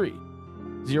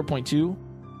 KH3, 0.2,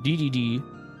 DDD,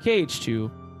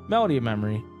 KH2, Melody of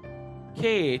Memory,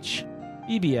 KH,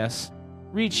 BBS,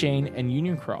 Rechain, and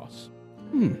Union Cross.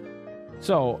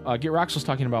 So, Get Roxel's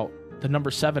talking about the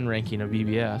number 7 ranking of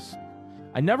BBS.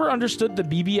 I never understood the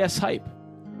BBS hype.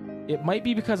 It might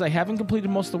be because I haven't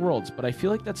completed most of the worlds, but I feel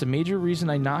like that's a major reason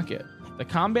I knock it. The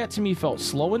combat to me felt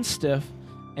slow and stiff,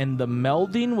 and the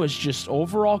melding was just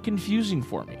overall confusing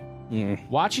for me.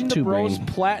 Watching the bros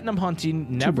platinum hunting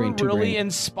never really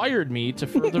inspired me to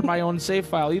further my own save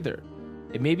file either.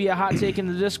 It may be a hot take in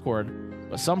the Discord,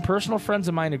 but some personal friends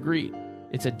of mine agreed.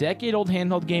 It's a decade-old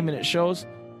handheld game and it shows.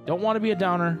 Don't want to be a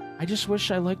downer. I just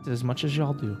wish I liked it as much as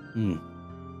y'all do.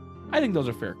 I think those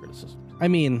are fair criticisms. I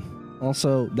mean,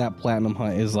 also, that platinum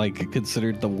hunt is like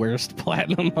considered the worst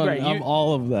platinum hunt of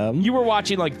all of them. You were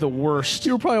watching like the worst.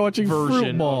 You were probably watching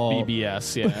version Fruitball. of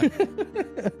BBS.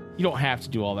 Yeah, you don't have to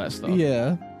do all that stuff.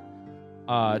 Yeah.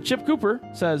 Chip Cooper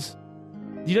says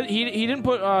he didn't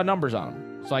put numbers on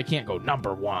them, so I can't go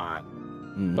number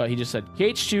 1. But he just said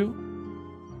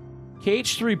KH2,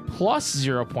 KH3 plus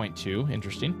 0.2.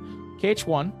 Interesting.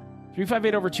 KH1.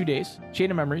 358 over 2 days,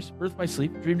 Chain of Memories, Birth by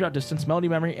Sleep, Dream Drop Distance, Melody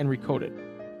Memory, and Recoded.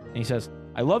 And he says,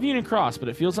 I love Union Cross, but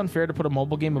it feels unfair to put a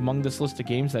mobile game among this list of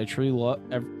games that I truly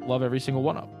love every single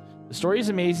one of. The story is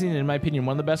amazing and, in my opinion,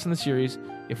 one of the best in the series.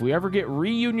 If we ever get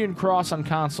Reunion Cross on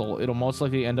console, it'll most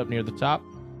likely end up near the top.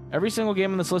 Every single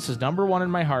game on this list is number 1 in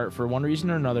my heart for one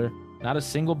reason or another. Not a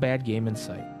single bad game in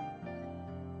sight.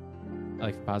 I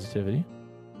like the positivity.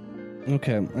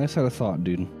 Okay, I just had a thought,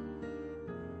 dude.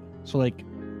 So, like,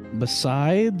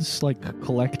 besides, like,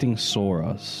 collecting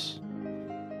Soras,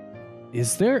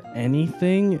 is there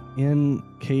anything in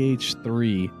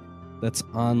KH3 that's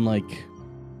on, like,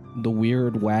 the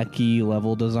weird, wacky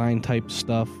level design type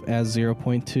stuff as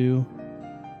 0.2?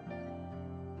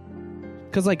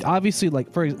 Because, like, obviously,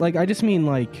 like, I just mean,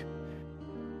 like,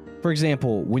 for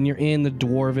example, when you're in the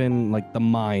Dwarven, like, the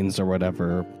mines or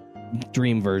whatever,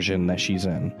 dream version that she's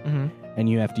in. Mm-hmm. And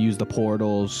you have to use the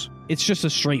portals. It's just a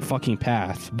straight fucking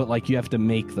path, but like you have to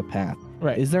make the path.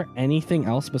 Right. Is there anything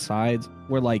else besides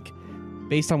where like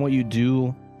based on what you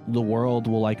do, the world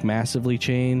will like massively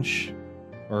change?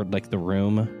 Or like the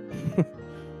room?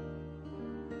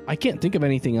 I can't think of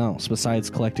anything else besides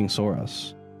collecting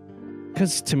Soras.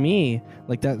 Because to me,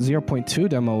 like that 0.2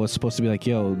 demo was supposed to be like,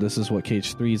 yo, this is what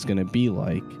KH3 is going to be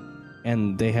like.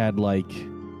 And they had like...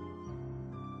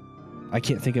 I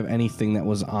can't think of anything that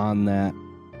was on that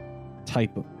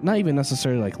type of... Not even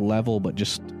necessarily like level, but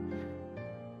just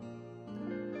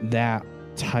that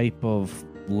type of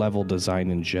level design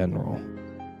in general.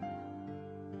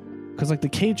 Because like the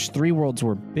KH3 worlds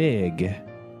were big.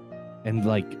 And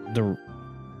like the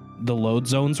load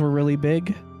zones were really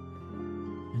big.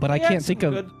 But I can't think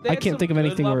of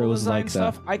anything where it was like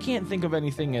that. I can't think of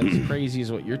anything as crazy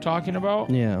as what you're talking about.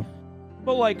 Yeah.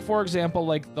 But like for example,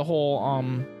 like the whole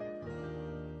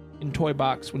in Toy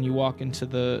Box when you walk into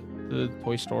the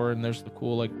toy store and there's the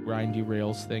cool like grindy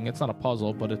rails thing. It's not a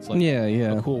puzzle, but it's like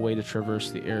a cool way to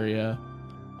traverse the area.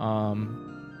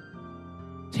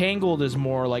 Tangled is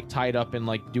more like tied up in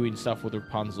like doing stuff with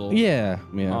Rapunzel. Yeah.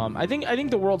 I think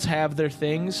the worlds have their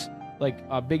things.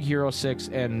 Like Big Hero 6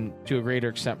 and to a greater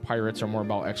extent Pirates are more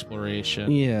about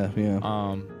exploration. Yeah.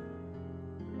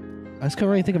 I just can't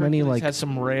really think of any like has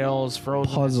some rails,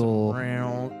 Frozen puzzle.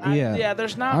 Rails. Yeah,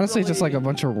 there's not honestly really... just like a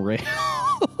bunch of rails.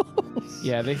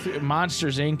 Yeah,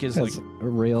 Monsters Inc. is like a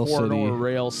rail city.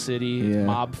 Rail City,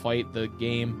 Mob Fight the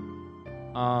game.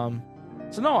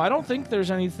 So no, I don't think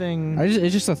there's anything.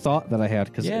 It's just a thought that I had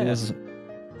because it was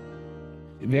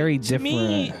very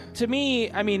different. To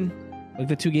me, I mean, like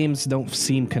the two games don't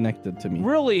seem connected to me.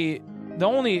 Really,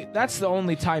 that's the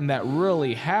only time that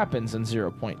really happens in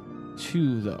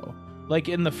 0.2 though. Like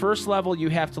in the first level, you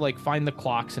have to like find the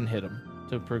clocks and hit them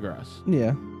to progress.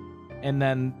 Yeah. And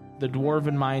then the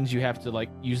Dwarven Mines, you have to like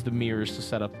use the mirrors to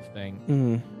set up the thing.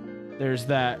 Mm-hmm. There's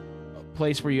that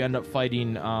place where you end up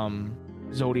fighting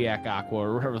Zodiac Aqua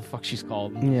or whatever the fuck she's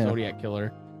called, Zodiac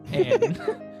Killer, and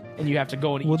and you have to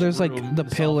go in. Each there's room like the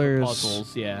pillars. The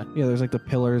puzzles, yeah. There's like the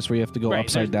pillars where you have to go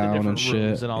upside down and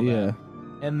shit. And all that.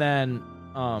 And then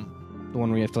the one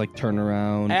where you have to like turn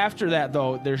around. After that,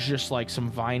 though, there's just like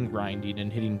some vine grinding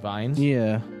and hitting vines.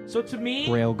 Yeah. So to me,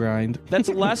 rail grind. That's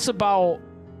less about.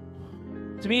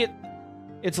 To me,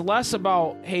 it's less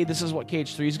about hey, this is what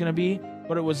KH3 is going to be,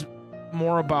 but it was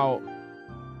more about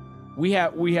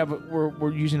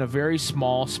we're using a very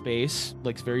small space,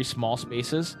 like very small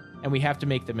spaces, and we have to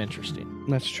make them interesting.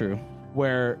 That's true.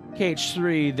 Where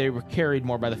KH3, they were carried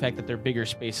more by the fact that they're bigger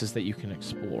spaces that you can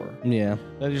explore. Yeah.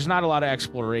 There's not a lot of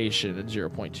exploration at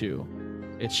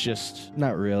 0.2. It's just...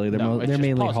 Not really. They're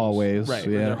mainly puzzles. Hallways. Right.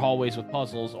 Yeah. They're hallways with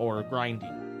puzzles or grinding.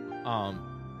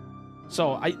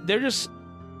 They're just...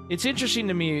 It's interesting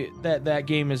to me that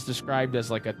game is described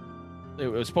as like it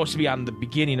was supposed to be on the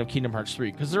beginning of Kingdom Hearts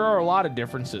 3, because there are a lot of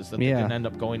differences that they didn't end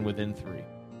up going within 3.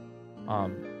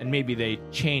 And maybe they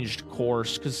changed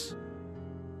course, because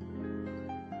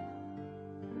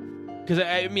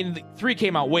I mean, 3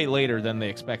 came out way later than they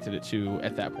expected it to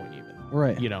at that point even.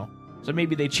 Right. You know? So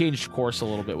maybe they changed course a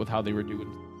little bit with how they were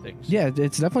doing things. Yeah,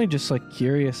 it's definitely just like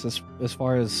curious as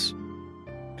far as...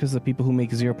 Because the people who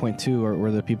make 0.2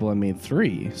 were the people that made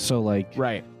 3. So like...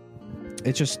 Right.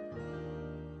 It's just...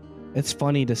 It's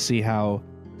funny to see how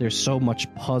there's so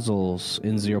much puzzles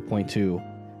in 0.2,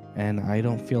 and I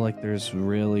don't feel like there's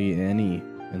really any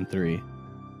in 3.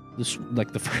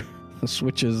 Like the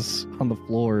switches on the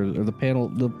floor or the panel,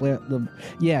 the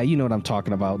you know what I'm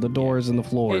talking about. The doors and the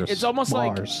floors. It's almost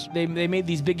bars. Like they made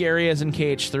these big areas in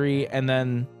KH3, and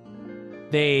then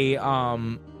they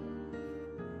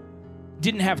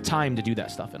didn't have time to do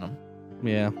that stuff in them.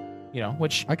 Yeah. You know,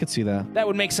 which I could see that. That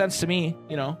would make sense to me,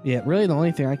 you know. Yeah, really the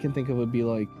only thing I can think of would be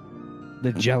like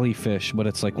the jellyfish, but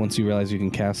it's like once you realize you can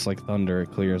cast like thunder,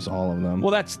 it clears all of them.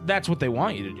 Well, that's what they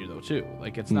want you to do though too.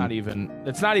 Like it's not even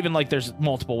like there's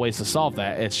multiple ways to solve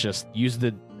that. It's just use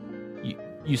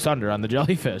thunder on the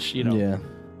jellyfish, you know.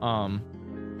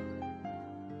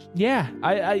 Yeah.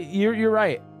 Yeah, you're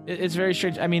right. It's very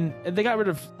strange. I mean, they got rid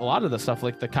of a lot of the stuff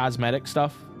like the cosmetic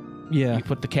stuff. Yeah. You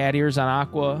put the cat ears on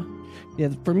Aqua. Yeah,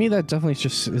 for me that definitely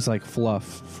just is like fluff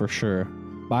for sure.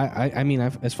 But I mean,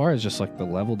 as far as just like the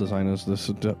level design is, this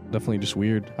is definitely just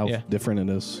weird how different it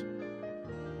is.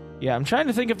 Yeah, I'm trying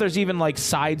to think if there's even like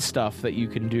side stuff that you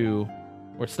can do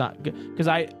where it's not good. Because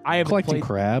I haven't collecting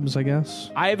crabs, I guess.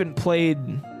 I haven't played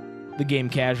the game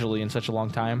casually in such a long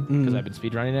time because I've been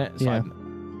speedrunning it. So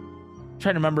I'm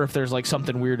trying to remember if there's like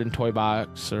something weird in Toy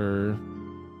Box or...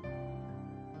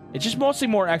 It's just mostly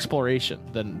more exploration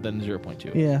than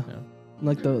 0.2. Yeah.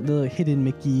 like the hidden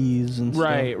Mickeys and stuff.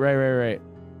 Right.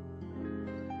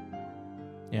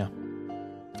 Yeah.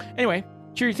 Anyway,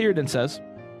 Cheery Theoden says,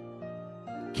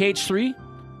 KH3,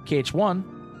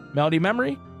 KH1, Melody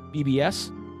Memory, BBS,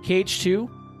 KH2,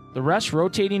 the rest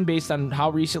rotating based on how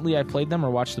recently I played them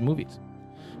or watched the movies.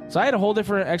 So I had a whole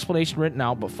different explanation written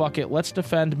out, but fuck it, let's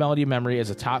defend Melody Memory as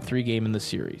a top 3 game in the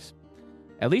series.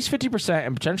 At least 50%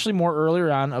 and potentially more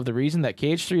earlier on of the reason that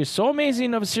KH3 is so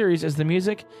amazing of a series is the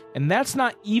music, and that's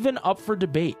not even up for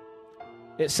debate.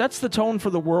 It sets the tone for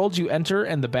the worlds you enter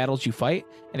and the battles you fight,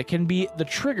 and it can be the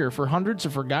trigger for hundreds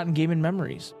of forgotten gaming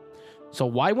memories. So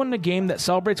why wouldn't a game that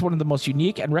celebrates one of the most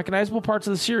unique and recognizable parts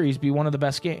of the series be one of the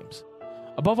best games?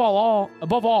 Above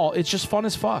all, it's just fun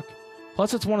as fuck.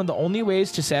 Plus, it's one of the only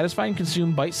ways to satisfy and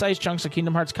consume bite-sized chunks of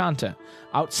Kingdom Hearts content.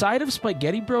 Outside of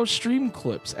Spaghetti Bros stream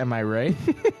clips, am I right?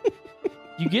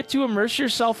 You get to immerse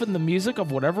yourself in the music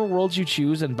of whatever worlds you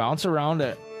choose and bounce around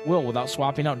at will without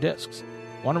swapping out discs.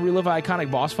 Want to relive an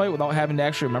iconic boss fight without having to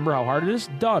actually remember how hard it is?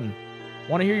 Done.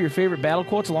 Want to hear your favorite battle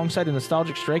quotes alongside a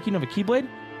nostalgic striking of a Keyblade?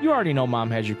 You already know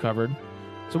Mom has you covered.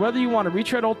 So whether you want to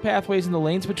retread old pathways in the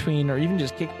lanes between or even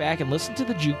just kick back and listen to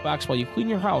the jukebox while you clean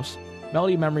your house,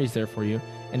 Melody Memory is there for you,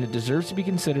 and it deserves to be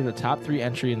considered a top 3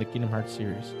 entry in the Kingdom Hearts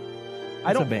series.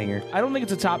 It's a banger. I don't think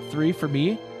it's a top 3 for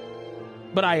me,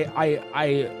 but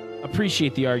I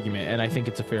appreciate the argument, and I think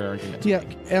it's a fair argument to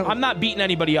make. I'm not beating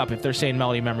anybody up if they're saying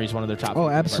Melody Memory is one of their top. Oh,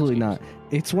 absolutely not.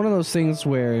 It's one of those things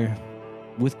where,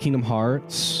 with Kingdom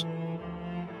Hearts,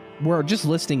 we're just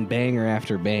listing banger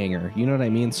after banger. You know what I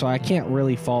mean? So I can't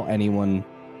really fault anyone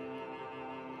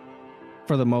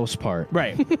for the most part.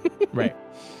 Right.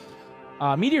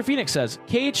 Meteor Phoenix says,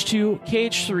 KH2,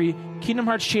 KH3, Kingdom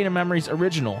Hearts Chain of Memories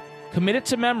original. Committed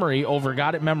to memory over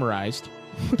got it memorized.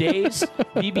 Days,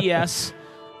 BBS,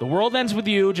 The World Ends With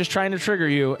You, just trying to trigger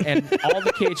you, and all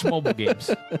the KH mobile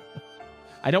games.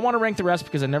 I don't want to rank the rest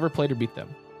because I never played or beat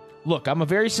them. Look, I'm a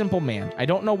very simple man. I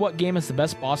don't know what game has the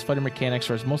best boss fighter mechanics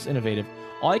or is most innovative.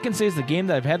 All I can say is the game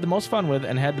that I've had the most fun with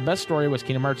and had the best story was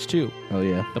Kingdom Hearts 2. Oh,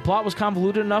 yeah. The plot was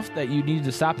convoluted enough that you needed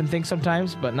to stop and think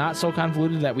sometimes, but not so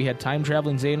convoluted that we had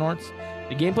time-traveling Xehanorts.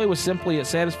 The gameplay was simple yet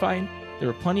satisfying. There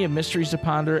were plenty of mysteries to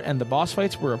ponder, and the boss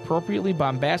fights were appropriately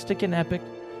bombastic and epic.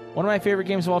 One of my favorite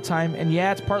games of all time, and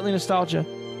yeah, it's partly nostalgia,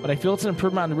 but I feel it's an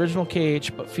improvement on the original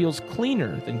KH, but feels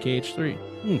cleaner than KH3.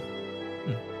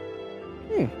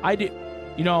 I do.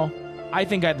 You know, I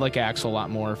think I'd like Axel a lot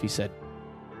more if he said,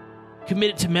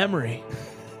 committed to memory.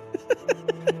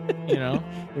 You know?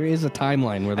 There is a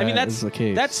timeline where that is the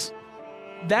case.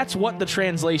 That's what the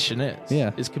translation is.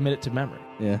 Yeah. Is committed to memory.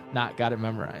 Yeah. Not got it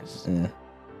memorized. Yeah.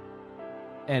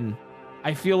 And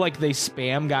I feel like they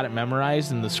spam got it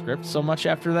memorized in the script so much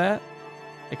after that.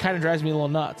 It kind of drives me a little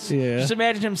nuts. Yeah. Just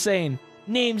imagine him saying,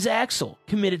 name's Axel,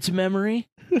 committed to memory.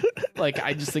 Like,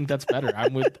 I just think that's better.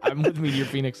 I'm with Meteor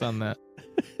Phoenix on that.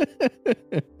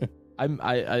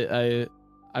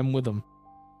 I'm with him.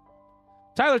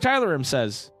 Tyler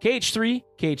says KH3,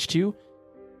 KH2,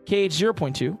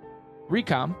 KH0.2,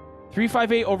 Recom,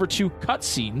 358/2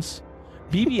 cutscenes,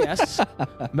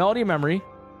 BBS, Melody Memory,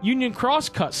 Union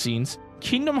Cross cutscenes,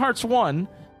 Kingdom Hearts 1,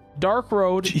 Dark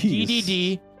Road,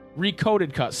 DDD,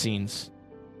 Recoded cutscenes.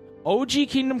 OG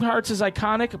Kingdom Hearts is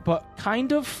iconic, but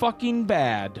kind of fucking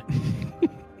bad.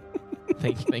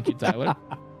 Thank you, Tyler.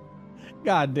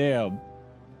 God damn.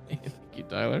 Thank you,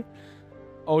 Tyler.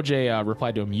 OJ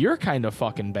replied to him, you're kind of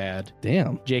fucking bad.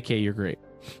 Damn. JK, you're great.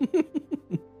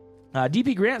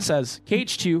 DP Grant says,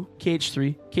 KH2,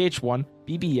 KH3, KH1,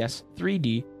 BBS,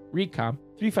 3D, Recom,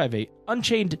 358,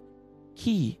 Unchained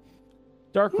Key,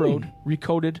 Dark Road,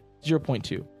 Recoded,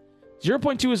 0.2.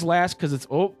 0.2 is last because it's...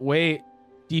 Oh, wait.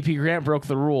 DP Grant broke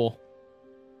the rule.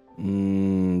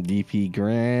 DP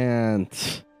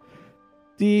Grant.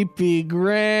 DP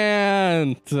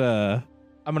Grant.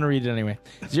 I'm going to read it anyway.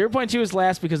 0.2 is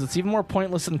last because it's even more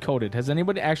pointless than Coded. Has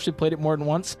anybody actually played it more than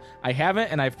once? I haven't,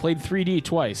 and I've played 3D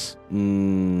twice.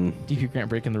 DP Grant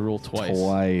breaking the rule twice.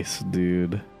 Twice,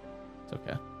 dude. It's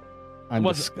okay.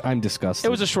 I'm disgusted.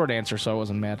 It was a short answer, so I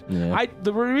wasn't mad. Yeah.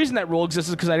 The reason that rule exists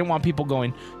is because I didn't want people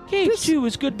going, KH2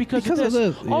 is good because of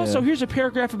this. Yeah. Also, here's a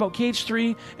paragraph about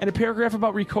KH3 and a paragraph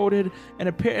about Recoded and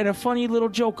a funny little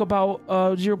joke about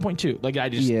 0.2. Like, I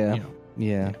just,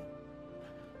 Yeah.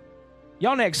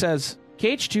 Yelnag says,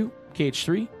 KH2,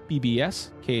 KH3,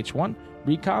 BBS, KH1,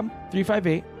 Recom,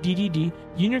 358, DDD,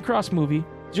 Union Cross Movie,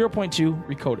 0.2,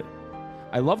 Recoded.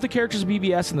 I love the characters of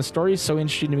BBS, and the story is so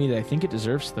interesting to me that I think it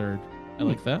deserves third. I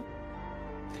like that.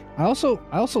 I also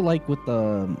like with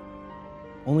the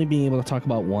only being able to talk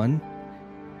about one,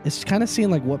 it's kind of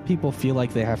seeing like what people feel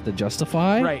like they have to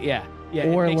justify. Right, yeah. Yeah,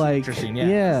 or it makes like it interesting.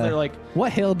 Yeah, they're like,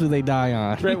 what hill do they die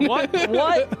on? Right,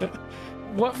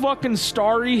 what fucking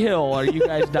starry hill are you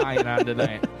guys dying on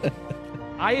tonight?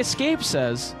 I Escape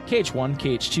says KH1,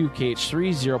 KH2,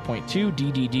 KH3, 0.2,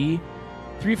 DDD,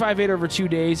 358 over 2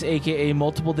 days, aka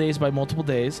multiple days by multiple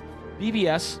days,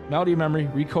 BBS, Melody of Memory,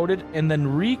 Recoded, and then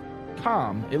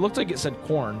Recom. It looked like it said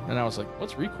corn, and I was like,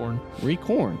 what's Recorn?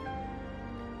 Recorn.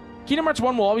 Kingdom Hearts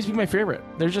 1 will always be my favorite.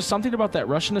 There's just something about that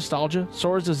Russian nostalgia,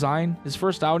 Sora's design, his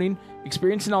first outing,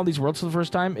 experiencing all these worlds for the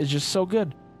first time is just so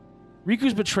good.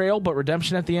 Riku's betrayal, but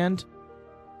redemption at the end.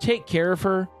 Take care of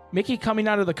her. Mickey coming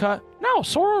out of the cut. No,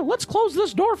 Sora, let's close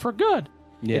this door for good.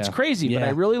 Yeah. It's crazy, but I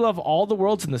really love all the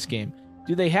worlds in this game.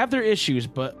 Do they have their issues?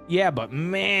 But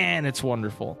man, it's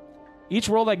wonderful. Each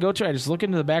world I go to, I just look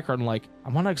into the background like, I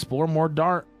want to explore more.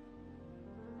 Darn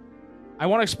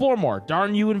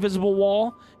you, invisible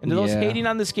wall. And to those hating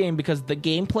on this game because the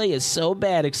gameplay is so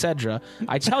bad, etc.,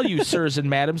 I tell you, sirs and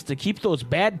madams, to keep those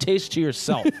bad tastes to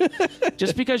yourself.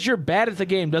 Just because you're bad at the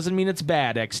game doesn't mean it's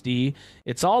bad, XD.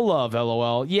 It's all love,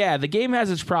 LOL. Yeah, the game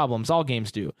has its problems. All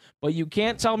games do. But you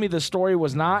can't tell me the story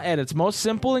was not at its most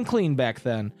simple and clean back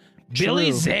then. True.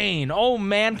 Billy Zane. Oh,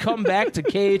 man, come back to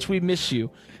KH. We miss you.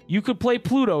 You could play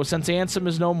Pluto since Ansem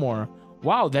is no more.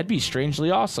 Wow, that'd be strangely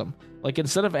awesome. Like,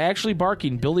 instead of actually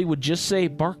barking, Billy would just say,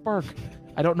 bark, bark.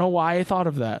 I don't know why I thought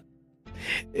of that.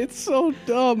 It's so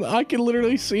dumb. I can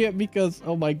literally see it because,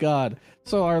 oh my god.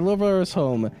 So our little brother is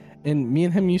home, and me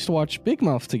and him used to watch Big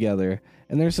Mouth together,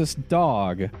 and there's this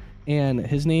dog, and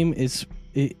his name is,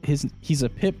 he's a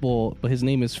pit bull, but his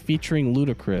name is Featuring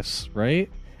Ludacris, right?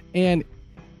 And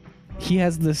he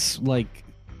has this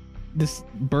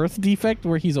birth defect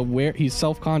where he's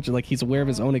self-conscious, like he's aware of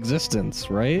his own existence,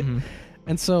 right? Mm-hmm.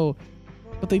 And so,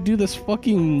 but they do this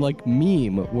fucking like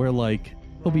meme where like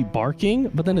he'll be barking,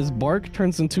 but then his bark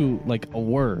turns into like a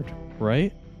word,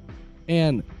 right?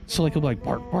 And so like he'll be like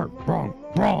bark, bark, wrong,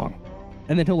 wrong,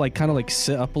 and then he'll like kind of like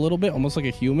sit up a little bit, almost like a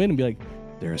human, and be like,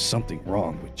 "There's something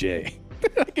wrong with Jay."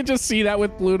 I can just see that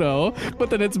with Pluto,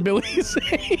 but then it's Billy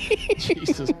saying,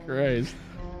 "Jesus Christ!"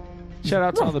 Shout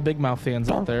out to all the Big Mouth fans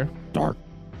out there. Dark.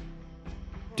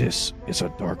 This is a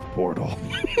dark portal.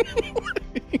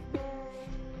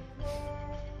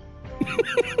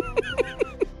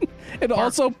 It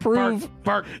also prove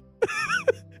bark.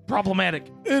 Problematic.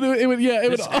 It would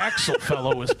this Axel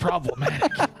fellow is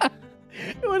problematic.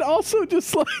 It would also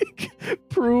just like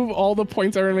prove all the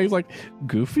points everybody makes, like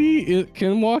Goofy it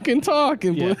can walk and talk,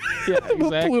 and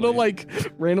exactly. Pluto like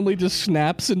randomly just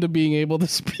snaps into being able to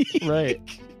speak. Right.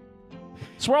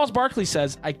 Swirls Barkley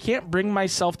says, I can't bring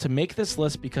myself to make this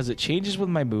list because it changes with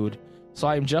my mood, so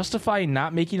I am justifying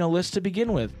not making a list to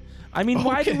begin with. I mean,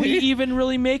 why do we even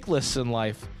really make lists in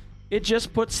life? It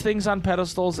just puts things on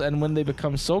pedestals, and when they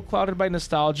become so clouded by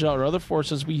nostalgia or other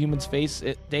forces we humans face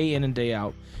it day in and day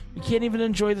out, we can't even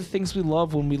enjoy the things we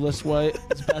love when we list what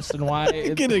is best and why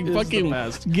it's getting fucking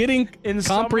best. Getting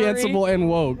comprehensible and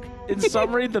woke. In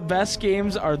summary, the best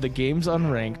games are the games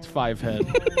unranked. 5-head.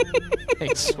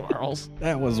 Thanks, Swirls.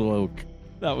 That was woke.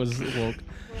 That was woke.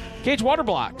 Cage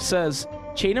Waterblock says,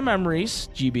 Chain of Memories,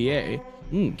 GBA,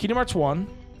 Kingdom Hearts 1,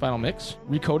 Final Mix,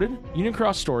 Recoded, Union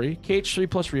Cross Story, KH3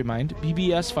 plus Remind,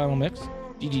 BBS Final Mix,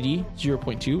 DDD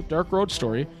 0.2, Dark Road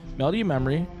Story, Melody of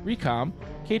Memory, Recom,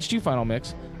 KH2 Final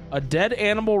Mix, a dead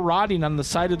animal rotting on the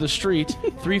side of the street,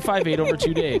 358 over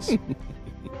 2 days.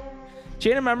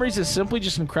 Chain of Memories is simply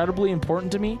just incredibly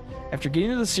important to me. After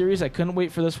getting into the series, I couldn't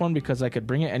wait for this one because I could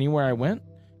bring it anywhere I went.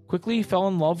 Quickly fell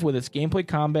in love with its gameplay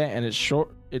combat and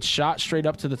its shot straight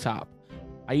up to the top.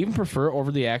 I even prefer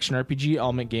over the action RPG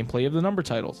element gameplay of the number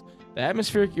titles. The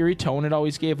atmospheric eerie tone it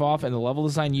always gave off and the level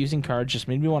design using cards just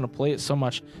made me want to play it so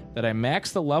much that I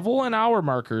maxed the level and hour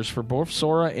markers for both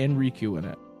Sora and Riku in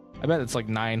it. I bet it's like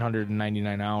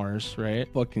 999 hours,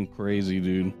 right? Fucking crazy,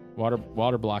 dude.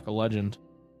 Waterblock, a legend.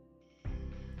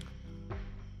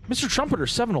 Mr. Trumpeter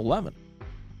 711,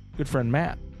 good friend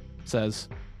Matt, says,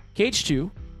 KH2,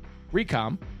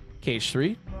 Recom,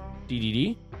 KH3,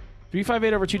 DDD,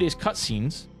 358 over 2 days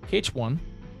cutscenes, KH1,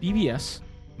 BBS,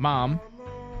 Mom,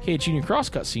 KH Union Cross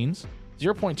cutscenes,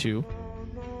 0.2,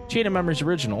 Chain of Memories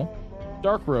Original,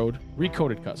 Dark Road,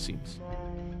 Recoded cutscenes.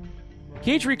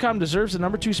 KH Recom deserves the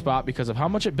number 2 spot because of how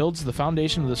much it builds the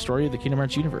foundation of the story of the Kingdom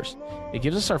Hearts universe. It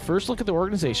gives us our first look at the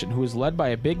organization, who is led by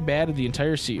a big bad of the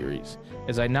entire series.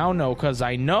 As I now know, because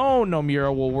I know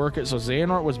Nomura will work it so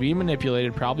Xehanort was being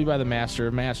manipulated, probably by the Master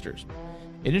of Masters.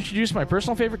 It introduced my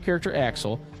personal favorite character,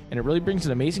 Axel, and it really brings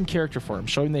an amazing character for him,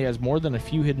 showing that he has more than a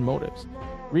few hidden motives.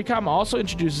 Recom also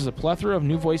introduces a plethora of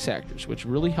new voice actors, which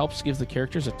really helps give the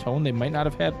characters a tone they might not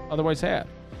have had otherwise had.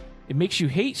 It makes you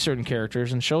hate certain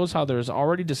characters and shows how there is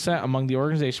already dissent among the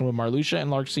organization, with Marluxia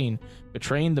and Larxene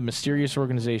betraying the mysterious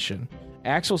organization.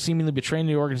 Axel seemingly betraying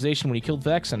the organization when he killed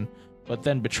Vexen, but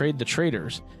then betrayed the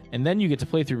traitors. And then you get to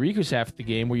play through Riku's half of the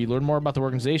game, where you learn more about the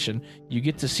organization. You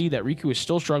get to see that Riku is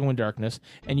still struggling with darkness,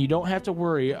 and you don't have to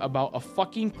worry about a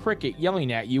fucking cricket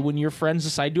yelling at you when your friends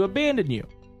decide to abandon you.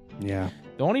 Yeah.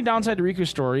 The only downside to Riku's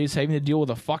story is having to deal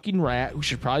with a fucking rat who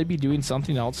should probably be doing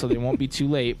something else so they won't be too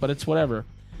late, but it's whatever.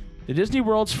 The Disney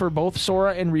worlds for both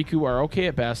Sora and Riku are okay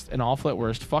at best and awful at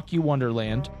worst. Fuck you,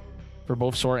 Wonderland, for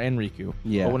both Sora and Riku.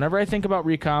 Yeah. But whenever I think about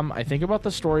Recom, I think about the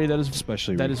story that is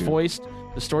especially that Riku. is voiced,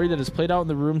 the story that is played out in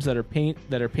the rooms that are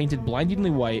painted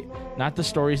blindingly white, not the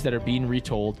stories that are being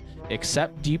retold.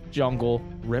 Except Deep Jungle,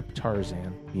 Rip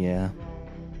Tarzan. Yeah.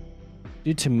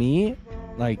 Dude, to me,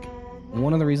 like,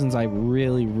 one of the reasons I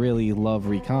really, really love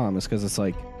Recom is because it's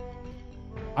like,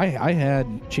 I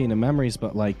had Chain of Memories,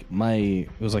 but like it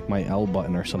was like my L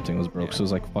button or something was broke, so it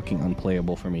was like fucking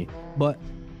unplayable for me. But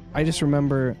I just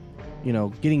remember, you know,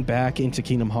 getting back into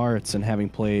Kingdom Hearts and having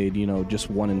played, you know, just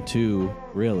 1 and 2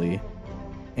 really,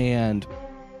 and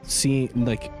seeing,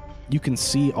 like, you can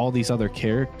see all these other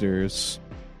characters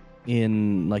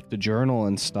in like the journal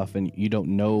and stuff, and you don't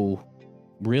know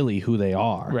really who they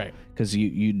are, Right. Because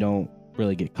you don't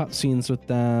really get cutscenes with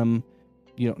them.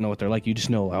 You don't know what they're like. You just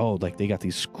know, oh, like they got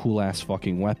these cool ass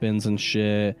fucking weapons and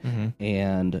shit.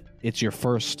 And it's your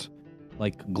first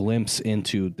like glimpse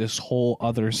into this whole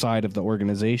other side of the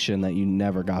organization that you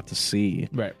never got to see.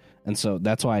 Right. And so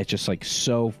that's why it's just like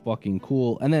so fucking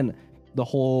cool. And then the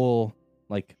whole,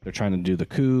 like, they're trying to do the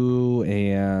coup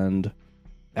and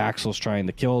Axel's trying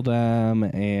to kill them,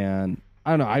 and I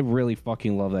don't know, I really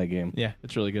fucking love that game. Yeah,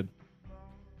 it's really good.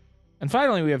 And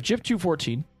finally, we have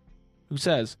Jip214, who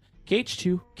says,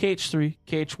 KH2, KH3,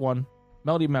 KH1,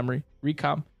 Melody Memory,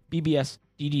 Recom, BBS,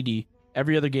 DDD,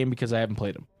 every other game because I haven't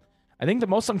played them. I think the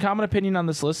most uncommon opinion on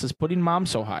this list is putting Mom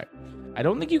so high. I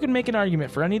don't think you can make an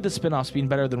argument for any of the spin-offs being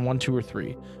better than 1, 2, or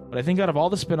 3, but I think out of all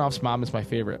the spin-offs, Mom is my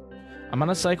favorite. I'm on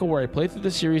a cycle where I play through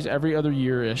the series every other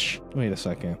year-ish. Wait a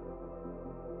second.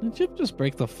 Did Jip just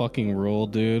break the fucking rule,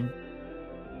 dude?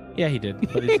 Yeah, he did,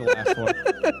 but he's the last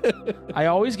one. I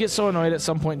always get so annoyed at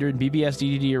some point during BBS,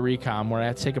 DDD, or Recom where I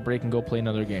have to take a break and go play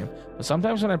another game. But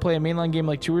sometimes when I play a mainline game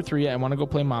like 2 or 3, I want to go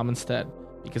play Mom instead,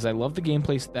 because I love the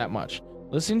gameplay that much.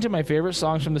 Listening to my favorite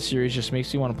songs from the series just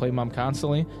makes me want to play Mom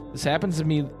constantly. This happens to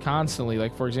me constantly.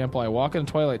 Like, for example, I walk in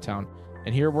Twilight Town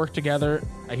and hear Work Together,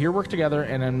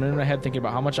 and I'm in my head thinking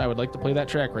about how much I would like to play that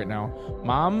track right now.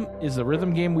 Mom is the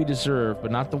rhythm game we deserve,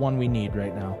 but not the one we need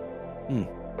right now.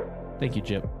 Thank you,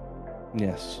 Jip.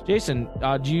 Yes. Jason,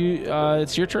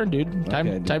 it's your turn, dude.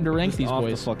 Time to rank these off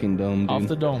boys. Off the fucking dome, dude. Off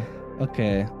the dome.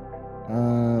 Okay.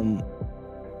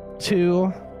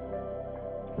 2,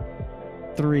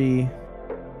 3,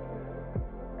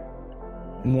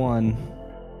 1.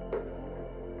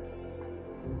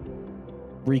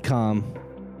 Recom,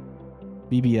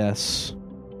 BBS,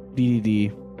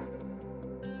 DDD.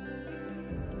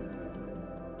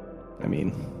 I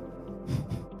mean,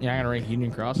 yeah, I'm gonna rank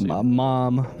Union Cross. Dude.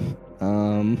 Mom,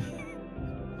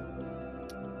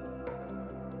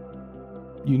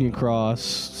 Union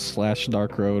Cross /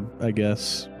 Dark Road, I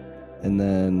guess, and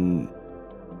then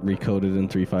Recoded in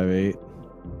 358.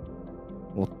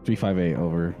 Well, 358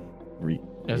 over.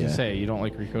 As you say, you don't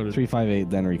like Recoded.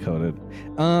 358, then Recoded.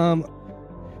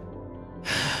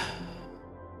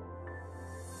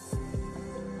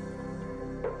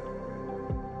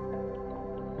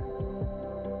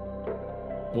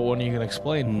 What one are you gonna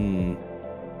explain?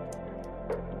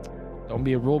 Don't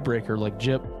be a rule breaker like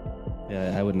Jip.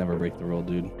 Yeah, I would never break the rule,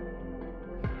 dude.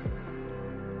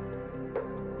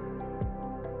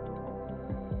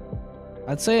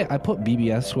 I'd say I put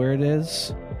BBS where it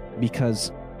is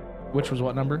because... Which was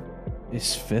what number?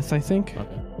 It's 5th, I think.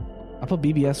 Okay. I put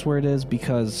BBS where it is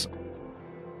because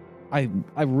I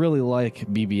really like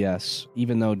BBS,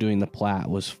 even though doing the plat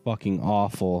was fucking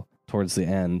awful towards the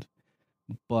end.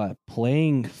 But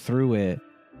playing through it,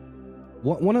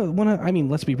 I mean,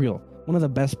 let's be real. One of the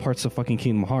best parts of fucking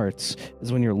Kingdom Hearts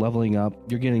is when you're leveling up,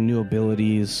 you're getting new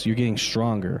abilities, you're getting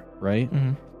stronger, right?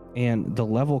 Mm-hmm. And the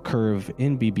level curve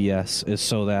in BBS is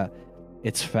so that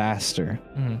it's faster,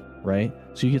 right?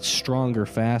 So you get stronger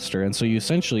faster, and so you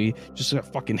essentially just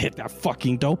fucking hit that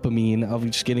fucking dopamine of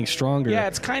just getting stronger. Yeah,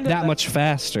 it's kind of that much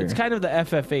faster. It's kind of the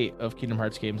FF8 of Kingdom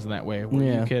Hearts games in that way,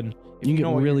 where you can get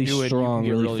really strong,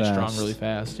 really fast. Strong, really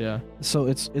fast. Yeah. So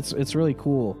it's really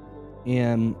cool,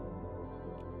 and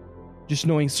just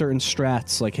knowing certain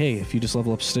strats, like, hey, if you just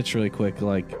level up Stitch really quick,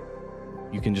 like,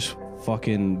 you can just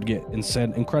fucking get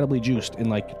incredibly juiced in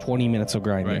like 20 minutes of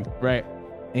grinding. Right.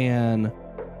 And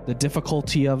The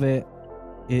difficulty of it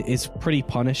is pretty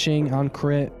punishing on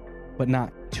crit, but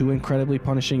not too incredibly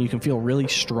punishing. You can feel really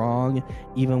strong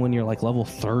even when you're like level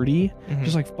 30. Mm-hmm.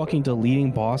 Just like fucking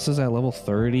deleting bosses at level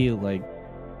 30. Like,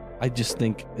 I just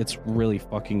think it's really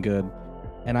fucking good.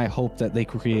 And I hope that they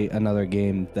create another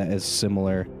game that is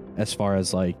similar as far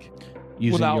as like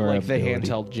using without your like ability. the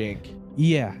handheld jank.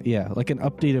 Yeah. Like an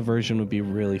updated version would be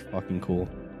really fucking cool.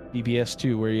 BBS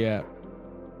 2, where you at?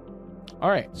 All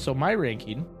right, so my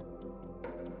ranking,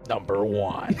 number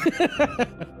 1,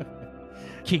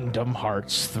 Kingdom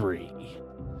Hearts 3.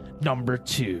 Number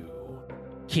 2,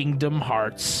 Kingdom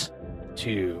Hearts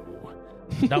 2.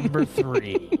 Number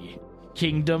 3,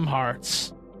 Kingdom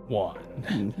Hearts 1.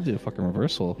 You did a fucking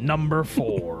reversal. Number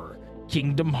 4,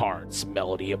 Kingdom Hearts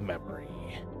Melody of Memory.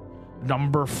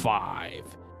 Number 5,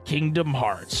 Kingdom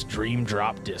Hearts Dream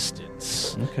Drop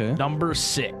Distance. Okay. Number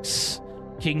 6,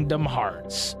 Kingdom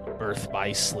Hearts Birth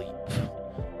by Sleep.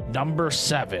 Number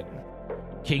 7,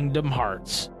 Kingdom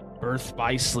Hearts Birth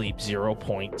by Sleep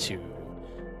 0.2.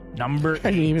 Number 8,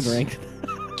 I didn't even rank.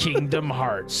 Kingdom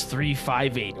Hearts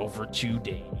 358 over 2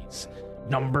 days.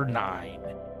 Number 9,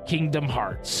 Kingdom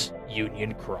Hearts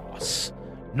Union Cross.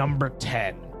 Number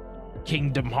 10,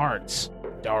 Kingdom Hearts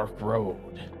Dark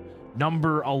Road.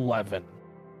 Number 11.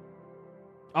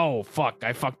 Oh, fuck.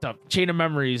 I fucked up. Chain of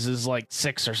Memories is like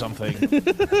 6 or something.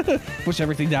 Push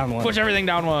everything down one. Push everything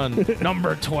down one.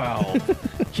 Number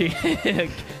 12.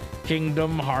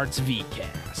 Kingdom Hearts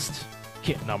V-Cast.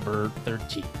 Number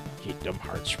 13. Kingdom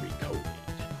Hearts Recoded.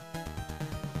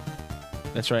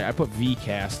 That's right. I put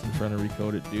V-Cast in front of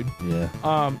Recoded, dude. Yeah.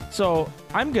 So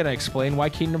I'm going to explain why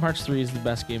Kingdom Hearts 3 is the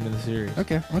best game in the series.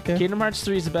 Okay. Kingdom Hearts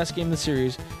 3 is the best game in the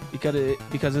series because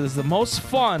it is the most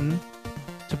fun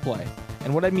to play.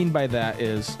 And what I mean by that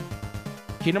is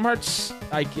Kingdom Hearts,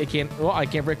 I can't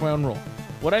break my own rule.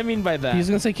 What I mean by that, He's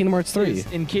going to say Kingdom Hearts 3.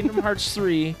 in Kingdom Hearts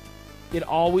 3, it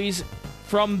always,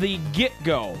 from the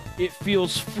get-go, it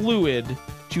feels fluid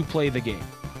to play the game.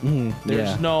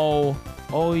 There's no,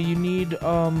 you need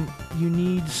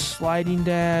sliding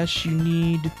dash, you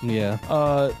need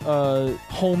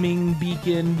homing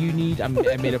beacon, you need I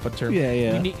made up a term.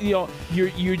 Yeah. You need,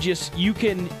 you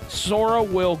can Sora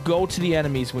will go to the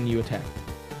enemies when you attack.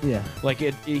 Yeah. Like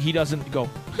he doesn't go,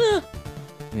 huh.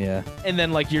 Yeah. And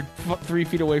then like you're 3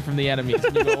 feet away from the enemies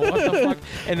and you go, what the fuck?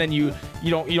 And then you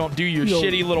don't do your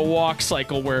shitty little walk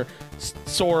cycle where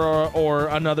Sora or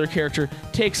another character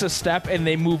takes a step and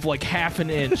they move like half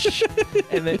an inch.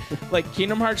 And then like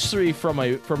Kingdom Hearts 3 from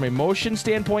a motion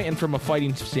standpoint and from a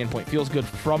fighting standpoint feels good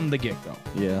from the get-go.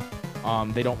 Yeah.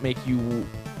 They don't make you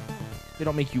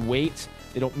wait.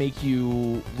 They don't make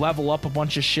you level up a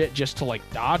bunch of shit just to like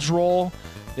dodge roll.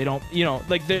 They don't,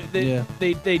 like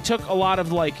they took a lot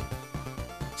of like,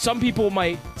 some people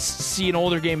might see an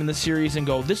older game in the series and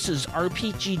go, this is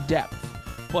RPG depth.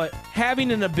 But having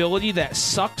an ability that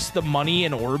sucks the money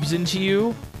and orbs into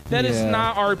you, that is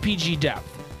not RPG depth.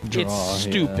 It's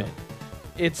stupid.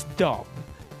 It's dumb.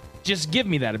 Just give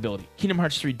me that ability. Kingdom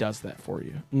Hearts 3 does that for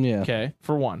you. Yeah. Okay,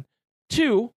 for 1.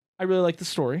 2, I really like the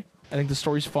story. I think the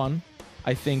story's fun.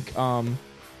 I think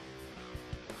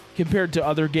compared to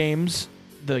other games,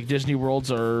 the Disney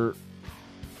worlds are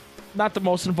not the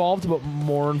most involved, but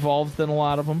more involved than a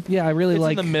lot of them. Yeah, I really it's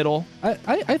like in the middle.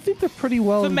 I think they're pretty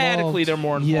well thematically involved. They're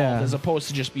more involved as opposed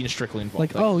to just being strictly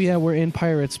involved. Like, we're in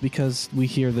Pirates because we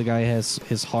hear the guy has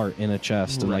his heart in a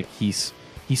chest and like he's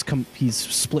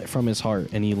split from his heart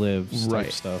and he lives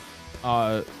type stuff.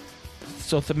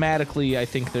 So thematically, I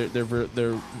think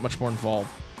they're much more involved.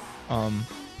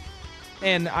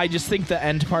 And I just think the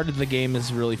end part of the game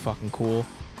is really fucking cool.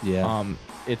 Yeah.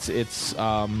 It's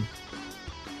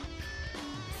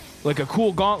like a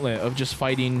cool gauntlet of just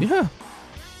fighting. Yeah.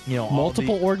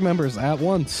 Multiple org members at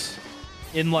once.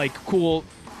 In like cool.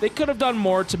 They could have done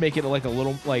more to make it like a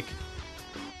little like.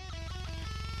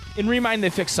 In Remind,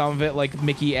 they fixed some of it. Like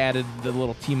Mickey added the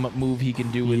little team up move he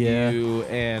can do with you,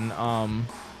 and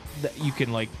you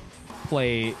can like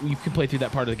play. You can play through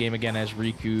that part of the game again as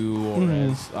Riku or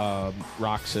as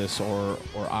Roxas or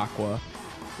Aqua,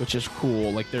 which is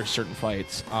cool. Like there's certain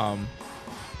fights. And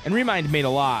Remind made a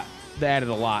lot. They added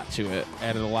a lot to it.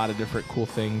 Added a lot of different cool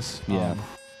things. Yeah.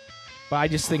 But I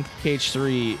just think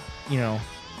KH3,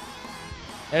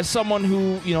 as someone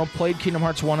who, played Kingdom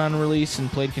Hearts 1 on release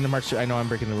and played Kingdom Hearts 2, I know I'm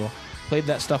breaking the rule, played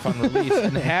that stuff on release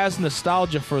and has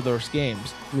nostalgia for those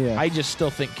games. Yeah. I just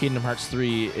still think Kingdom Hearts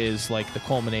 3 is like the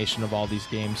culmination of all these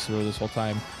games through this whole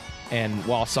time. And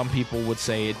while some people would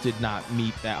say it did not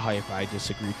meet that hype, I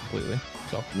disagree completely.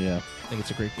 So yeah, I think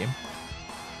it's a great game.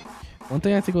 One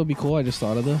thing I think would be cool, I just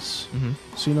thought of this. Mm-hmm.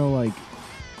 So, like,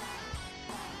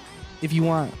 if you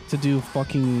want to do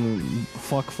fucking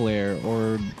fuck flare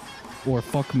or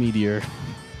fuck meteor,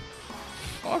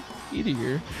 fuck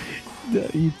meteor,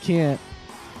 you can't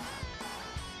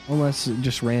unless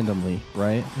just randomly,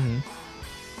 right? Mm-hmm.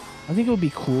 I think it would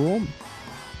be cool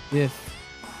if,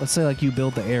 let's say, like you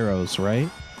build the arrows, right?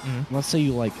 Mm-hmm. Let's say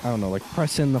you like, I don't know, like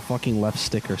press in the fucking left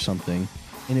stick or something,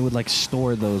 and it would like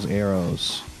store those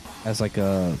arrows as like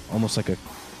almost like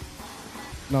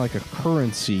not like a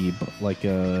currency, but like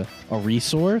a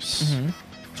resource,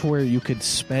 to where you could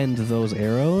spend those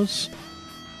arrows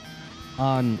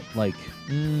on like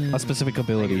a specific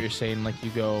ability. Like you're saying, like you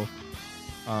go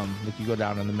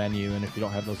down in the menu, and if you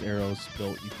don't have those arrows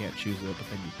built, you can't choose it, but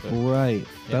then you could. Right.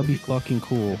 Yeah, that'd be fucking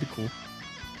cool. That'd be cool.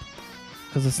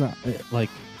 Because it's not like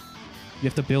you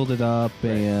have to build it up,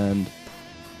 right, and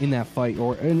in that fight,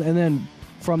 and then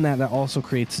from that also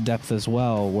creates depth as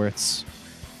well, where it's,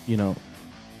 you know,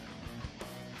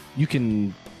 you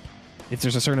can, if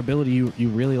there's a certain ability you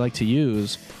really like to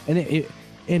use,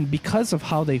 and because of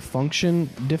how they function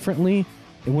differently,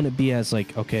 it wouldn't be as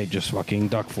like, okay, just fucking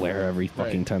duck flare every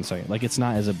fucking 10 seconds. Like, it's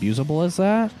not as abusable as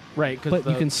that. Right, but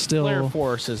you can still... Flare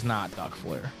Force is not duck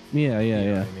flare. Yeah. You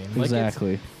know what I mean? Like,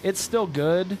 exactly. It's still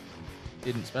good,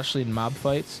 especially in mob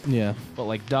fights. Yeah. But,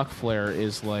 like, duck flare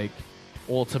is, like,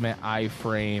 ultimate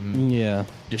iframe. Yeah.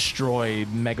 Destroy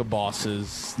mega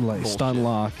bosses. Like, bullshit. stun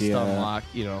lock, yeah. Stun lock,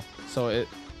 you know. So,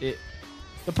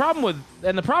 the problem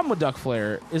with duck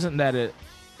flare isn't that it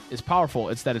is powerful,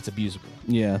 it's that it's abusable.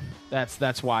 Yeah.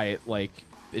 That's why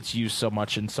it's used so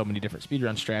much in so many different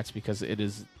speedrun strats, because it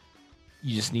is,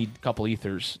 you just need a couple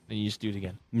ethers and you just do it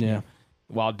again. Yeah. You know?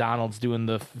 While Donald's doing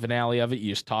the finale of it,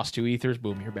 you just toss 2 ethers,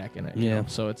 boom, you're back in it. You know?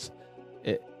 So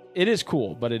it is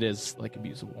cool, but it is like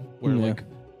abusable. Where like,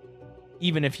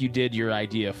 even if you did your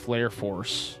idea, Flare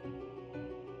Force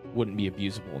wouldn't be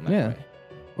abusable in that way.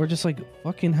 Or just like,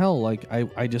 fucking hell, like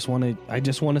I just want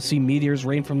to see meteors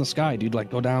rain from the sky, dude. Like,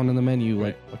 go down in the menu,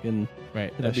 like fucking.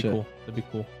 Right, that'd be cool. That'd be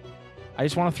cool. I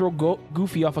just want to throw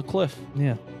Goofy off a cliff.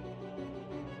 Yeah.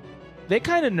 They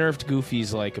kind of nerfed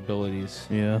Goofy's like abilities.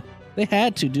 Yeah. They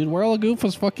had to, dude. World of Goof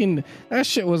was fucking... That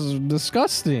shit was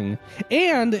disgusting.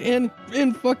 And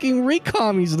in fucking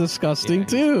Recom, he's disgusting,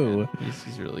 too.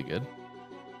 He's really good.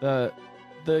 The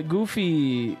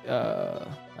Goofy... I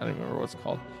don't even remember what it's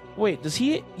called. Wait, does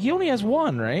he only has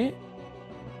one, right?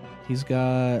 He's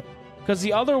got... Because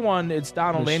the other one, it's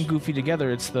Donald and Goofy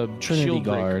together. It's the Trinity Shield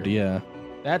Guard, Breaker.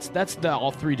 That's the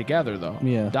all 3 together, though.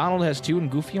 Yeah. Donald has 2 and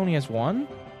Goofy only has 1?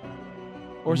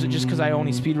 Or is it just because I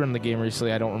only speedrun the game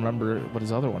recently, I don't remember what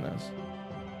his other one is?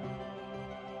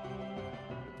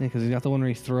 Yeah, because he's got the one where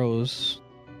he throws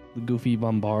the Goofy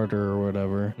Bombarder or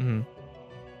whatever. Mm-hmm.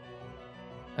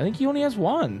 I think he only has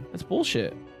 1. That's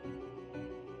bullshit.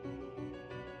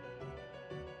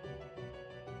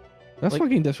 That's like,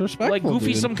 fucking disrespectful, like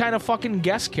Goofy's dude. Some kind of fucking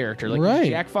guest character. Like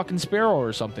Jack fucking Sparrow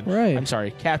or something. Right. I'm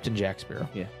sorry, Captain Jack Sparrow.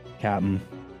 Yeah. Captain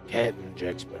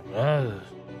Jack Sparrow.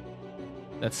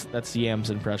 That's Yam's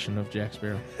impression of Jack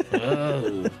Sparrow.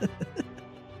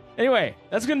 Anyway,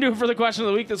 that's going to do it for the question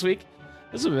of the week this week.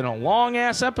 This has been a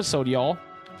long-ass episode, y'all.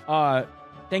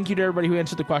 Thank you to everybody who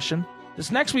answered the question.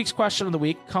 This next week's question of the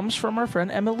week comes from our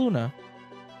friend Emma Luna,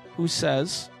 who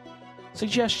says,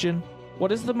 suggestion,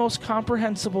 what is the most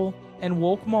comprehensible and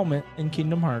woke moment in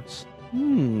Kingdom Hearts?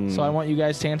 So I want you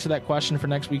guys to answer that question for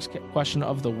next week's question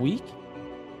of the week.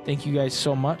 Thank you guys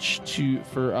so much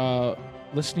for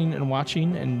listening and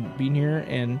watching and being here,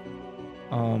 and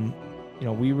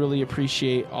we really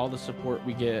appreciate all the support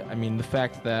we get. I mean, the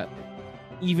fact that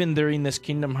even during this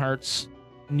Kingdom Hearts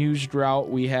news drought,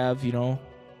 we have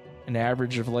an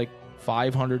average of like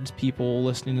 500 people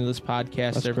listening to this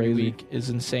podcast. That's every crazy. Week is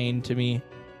insane to me.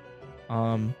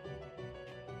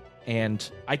 And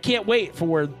I can't wait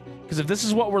for because if this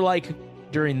is what we're like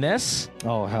during this,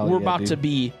 we're about to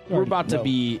be we're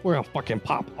gonna fucking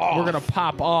pop off. We're gonna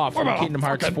pop off when Kingdom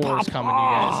Hearts 4 is coming, you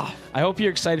guys. I hope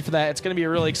you're excited for that. It's gonna be a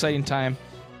really exciting time.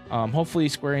 Hopefully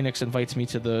Square Enix invites me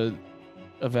to the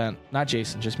event. Not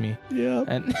Jason, just me. Yeah,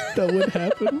 and that would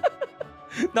happen.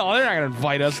 No, they're not gonna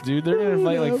invite us, dude. They're gonna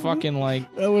invite like fucking like.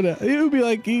 It would be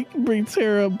like you can bring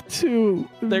Tara too.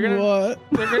 They're gonna what?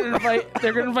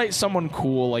 They're gonna invite someone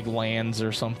cool like Lands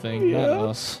or something. Yeah. Not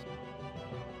us.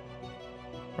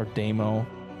 Or Damo.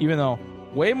 Even though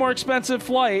way more expensive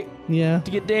flight. Yeah. To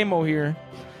get Damo here.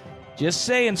 Just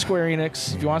saying, Square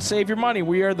Enix. If you want to save your money,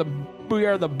 we are the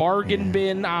bargain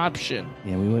bin option.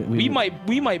 Yeah,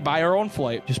 we might buy our own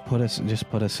flight. Just put us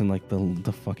in like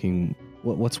the fucking.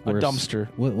 What's worse? A dumpster.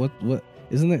 What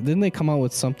isn't it? Didn't they come out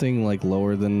with something like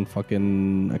lower than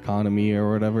fucking economy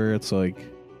or whatever? It's like,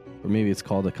 or maybe it's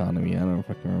called economy. I don't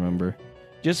fucking remember.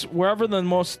 Just wherever the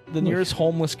nearest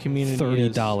homeless community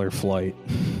is. $30 flight.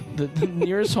 The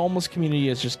nearest homeless community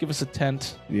is. Just give us a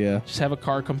tent. Yeah. Just have a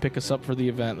car come pick us up for the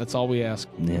event. That's all we ask.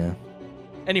 Yeah.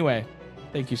 Anyway,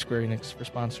 thank you, Square Enix, for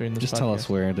sponsoring this Just podcast. tell us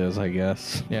where it is, I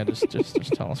guess. Yeah, just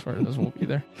tell us where it is. We'll be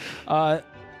there.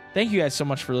 Thank you guys so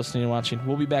much for listening and watching.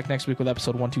 We'll be back next week with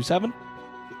episode 127.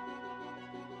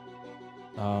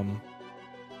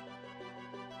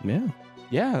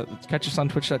 Yeah. Catch us on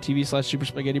twitch.tv/Super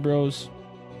Spaghetti Bros.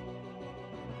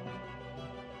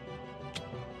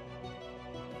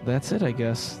 That's it, I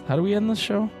guess. How do we end this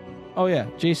show? Oh, yeah.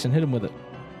 Jason, hit him with it.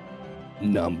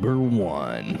 Number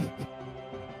 1.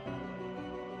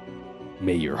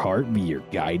 May your heart be your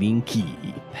guiding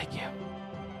key. Thank you.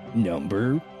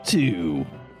 Number 2.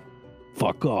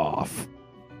 Fuck off.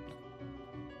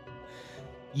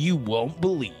 You won't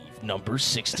believe number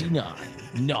 69.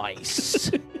 Nice.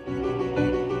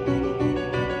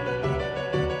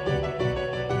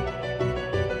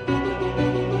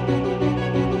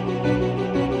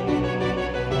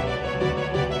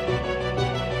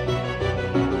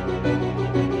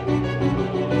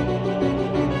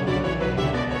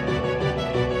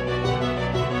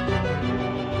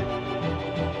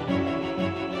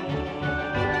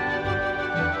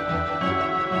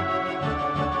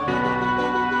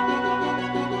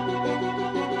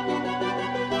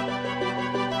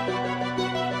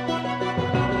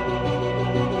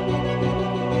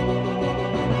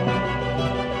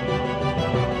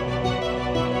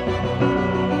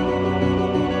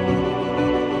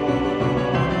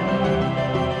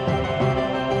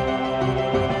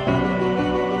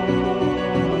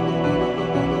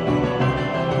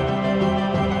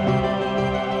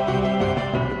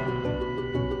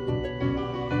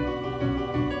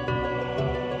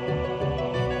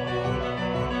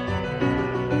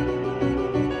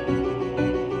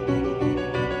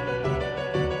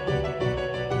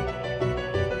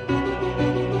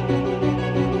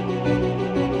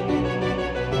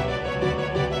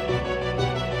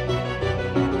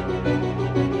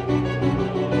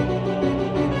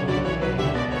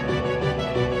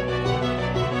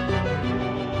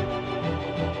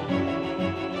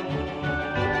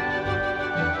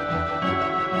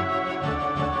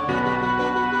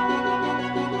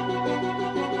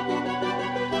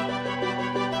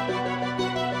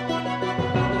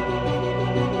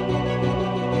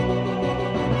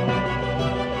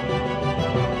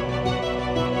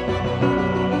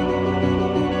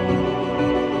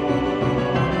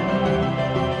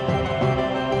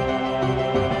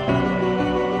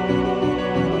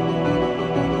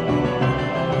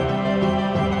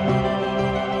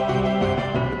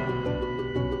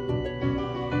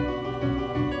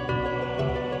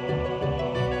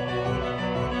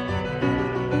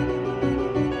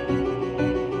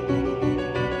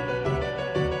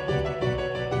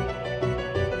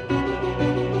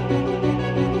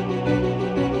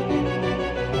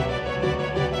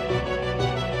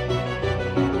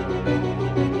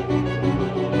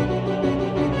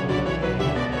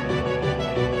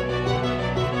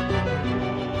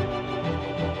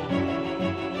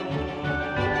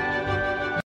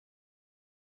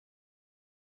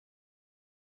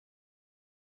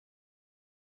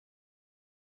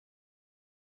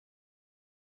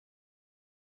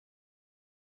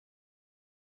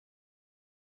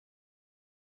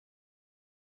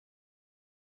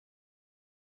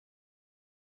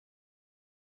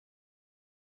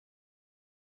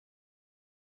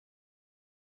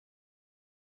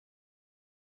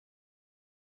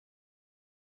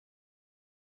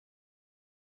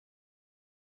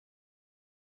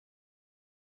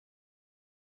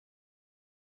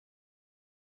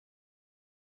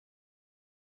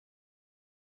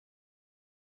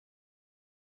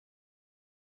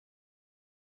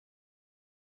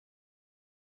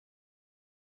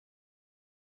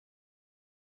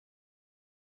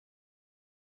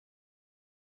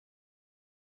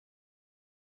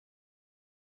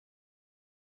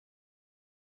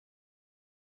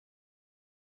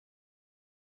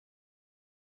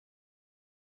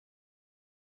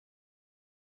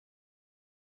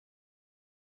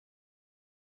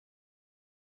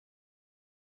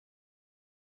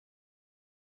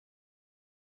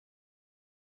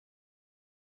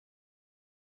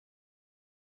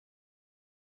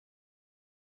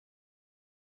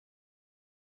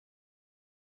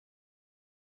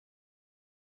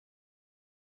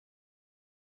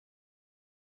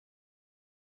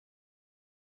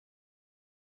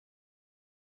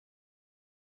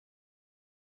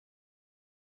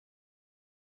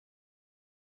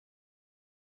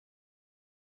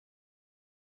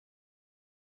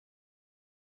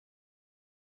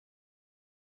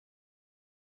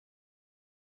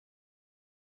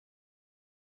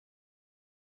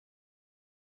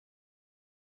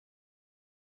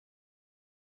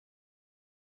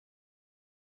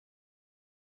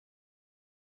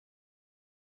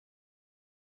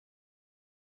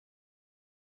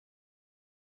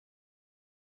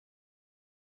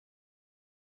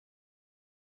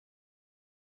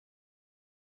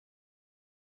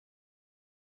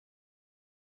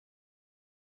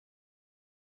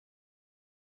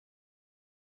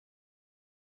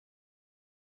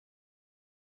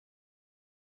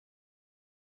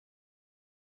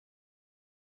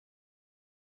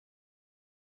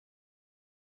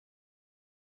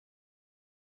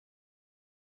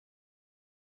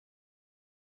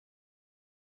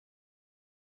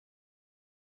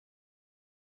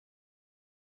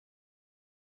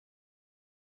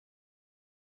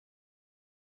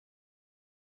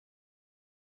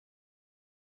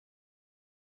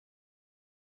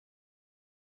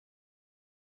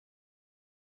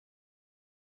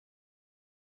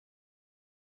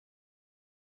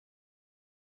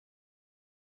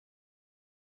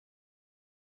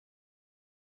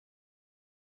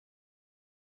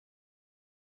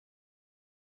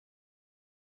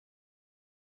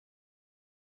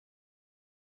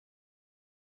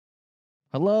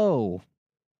 Hello.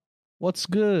 What's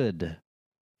good?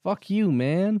 Fuck you,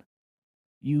 man.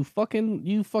 You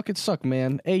fucking suck,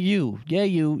 man. Hey, you. Yeah,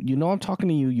 you. You know I'm talking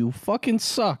to you. You fucking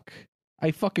suck.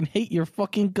 I fucking hate your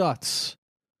fucking guts.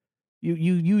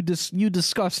 You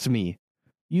disgust me.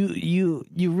 You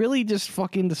really just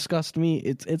fucking disgust me.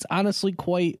 It's honestly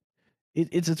quite.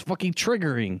 It's fucking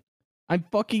triggering. I'm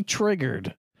fucking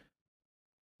triggered.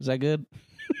 Is that good?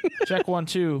 Check 1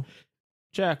 2.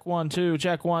 Check 1 2.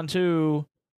 Check 1 2.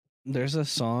 There's a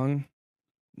song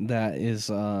that is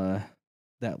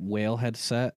that Whale had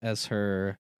set as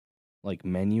her like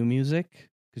menu music,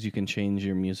 because you can change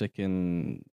your music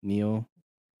in Neo,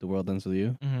 The World Ends With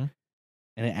You. Mm-hmm.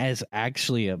 And it is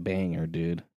actually a banger,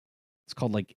 dude. It's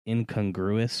called like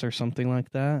Incongruous or something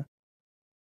like that.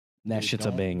 That shit's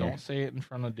a banger. Don't say it in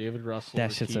front of David Russell that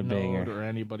or shit's a Keynote banger. or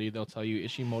anybody. They'll tell you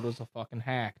Ishimoto's a fucking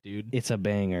hack, dude. It's a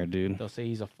banger, dude. They'll say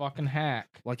he's a fucking hack.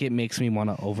 Like, it makes me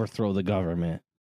want to overthrow the government.